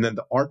 And then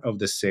the art of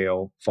the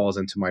sale falls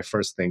into my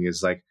first thing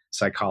is like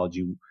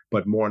psychology,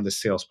 but more on the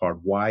sales part,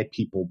 why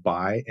people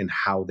buy and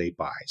how they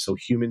buy. So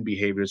human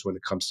behaviors when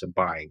it comes to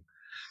buying.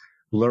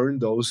 Learn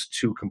those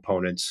two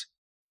components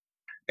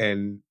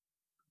and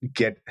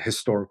get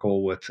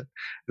historical with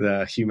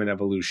the human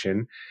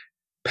evolution.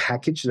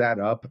 Package that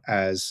up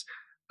as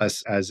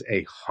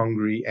a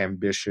hungry,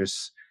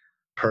 ambitious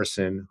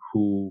person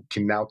who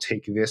can now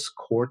take this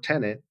core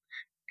tenet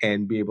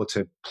and be able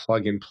to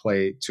plug and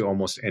play to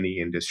almost any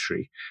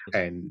industry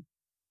and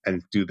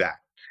do that.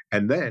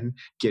 And then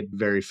get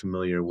very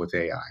familiar with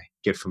AI.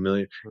 Get a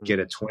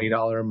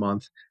 $20 a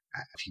month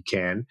if you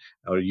can,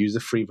 or use the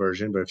free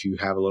version. But if you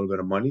have a little bit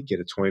of money, get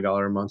a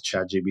 $20 a month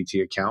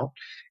ChatGPT account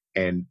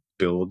and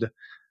build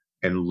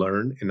and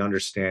learn and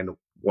understand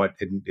what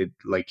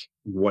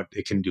what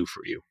it can do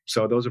for you.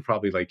 So those are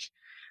probably like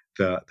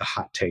the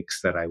hot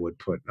takes that I would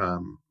put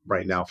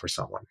right now for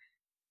someone.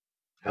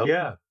 Hell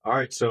yeah. All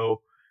right.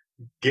 So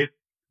get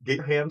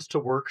your hands to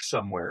work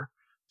somewhere.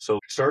 So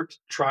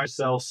try to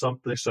sell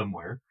something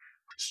somewhere.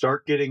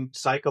 Start getting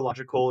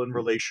psychological and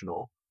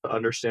relational to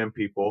understand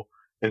people,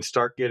 and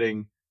start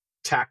getting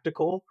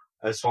tactical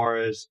as far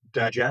as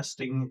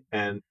digesting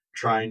and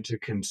trying to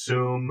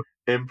consume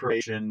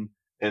information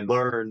and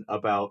learn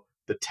about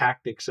the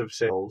tactics of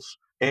sales,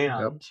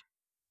 and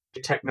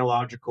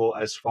technological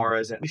as far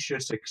as at least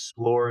just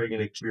exploring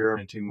and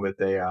experimenting with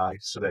AI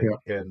so that you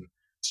can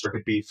start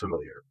to be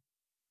familiar.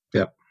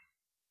 Yep.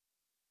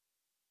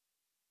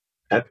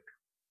 Epic.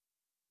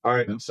 All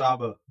right,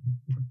 Sabba.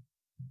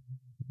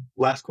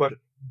 Last question.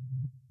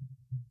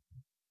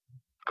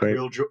 Great.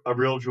 A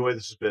real joy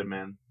this has been,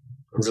 man.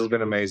 This has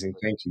been amazing.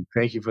 Thank you.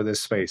 Thank you for this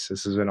space.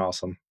 This has been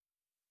awesome.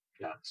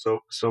 Yeah,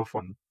 so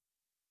fun.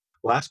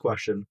 Last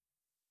question.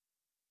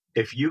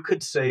 If you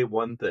could say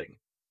one thing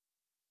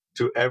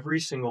to every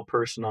single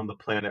person on the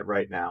planet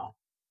right now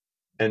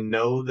and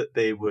know that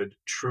they would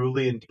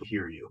truly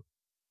hear you,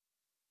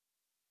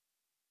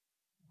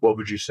 what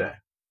would you say?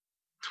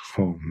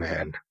 Oh,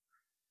 man.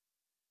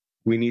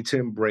 We need to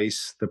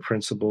embrace the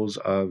principles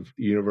of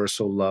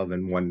universal love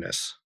and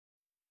oneness.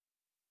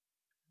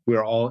 We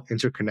are all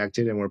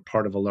interconnected and we're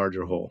part of a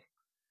larger whole.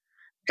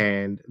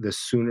 And the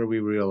sooner we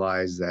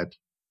realize that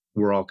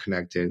we're all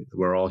connected,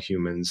 we're all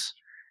humans,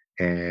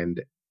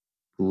 and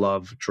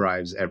love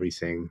drives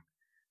everything,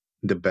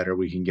 the better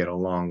we can get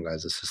along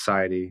as a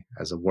society,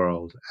 as a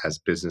world, as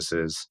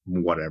businesses,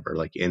 whatever,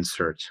 like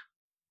insert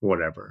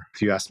whatever.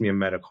 If you asked me a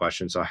meta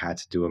question, so I had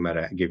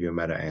to give you a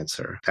meta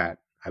answer. That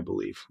I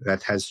believe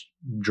that has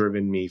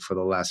driven me for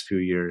the last few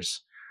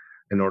years.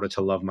 In order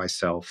to love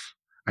myself,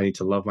 I need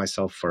to love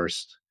myself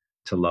first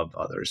to love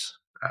others.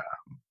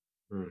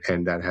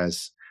 And that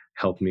has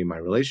helped me in my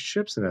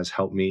relationships and has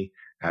helped me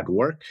at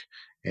work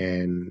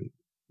and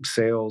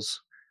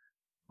sales,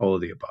 all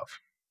of the above.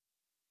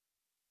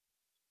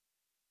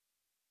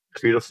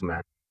 Beautiful,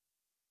 man.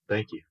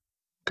 Thank you.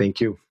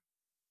 Thank you.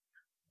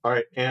 All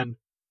right. And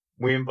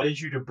we invited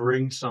you to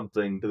bring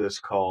something to this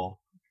call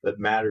that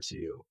matters to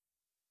you.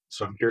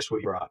 So I'm curious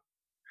what you brought.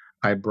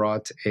 I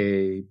brought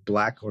a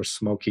black or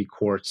smoky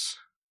quartz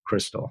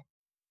crystal.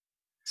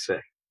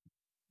 Sick.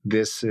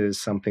 This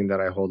is something that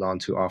I hold on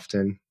to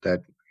often,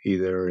 that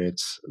either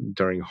it's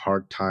during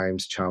hard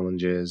times,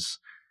 challenges,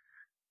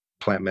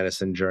 plant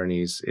medicine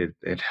journeys.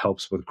 It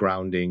helps with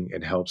grounding.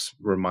 It helps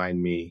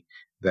remind me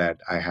that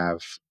I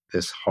have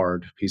this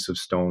hard piece of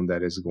stone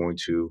that is going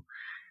to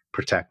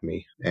protect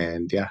me.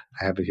 And yeah,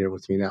 I have it here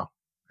with me now.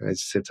 And it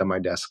sits on my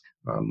desk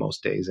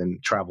most days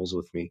and travels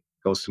with me.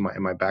 Goes to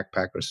in my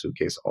backpack or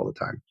suitcase all the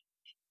time.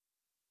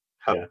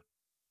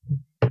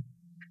 Yeah.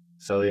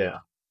 So yeah.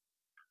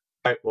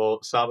 All right. Well,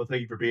 Sabba,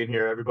 thank you for being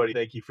here. Everybody,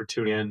 thank you for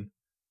tuning in,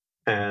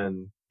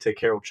 and take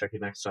care. We'll check you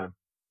next time.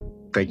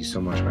 Thank you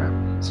so much,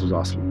 man. This was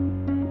awesome.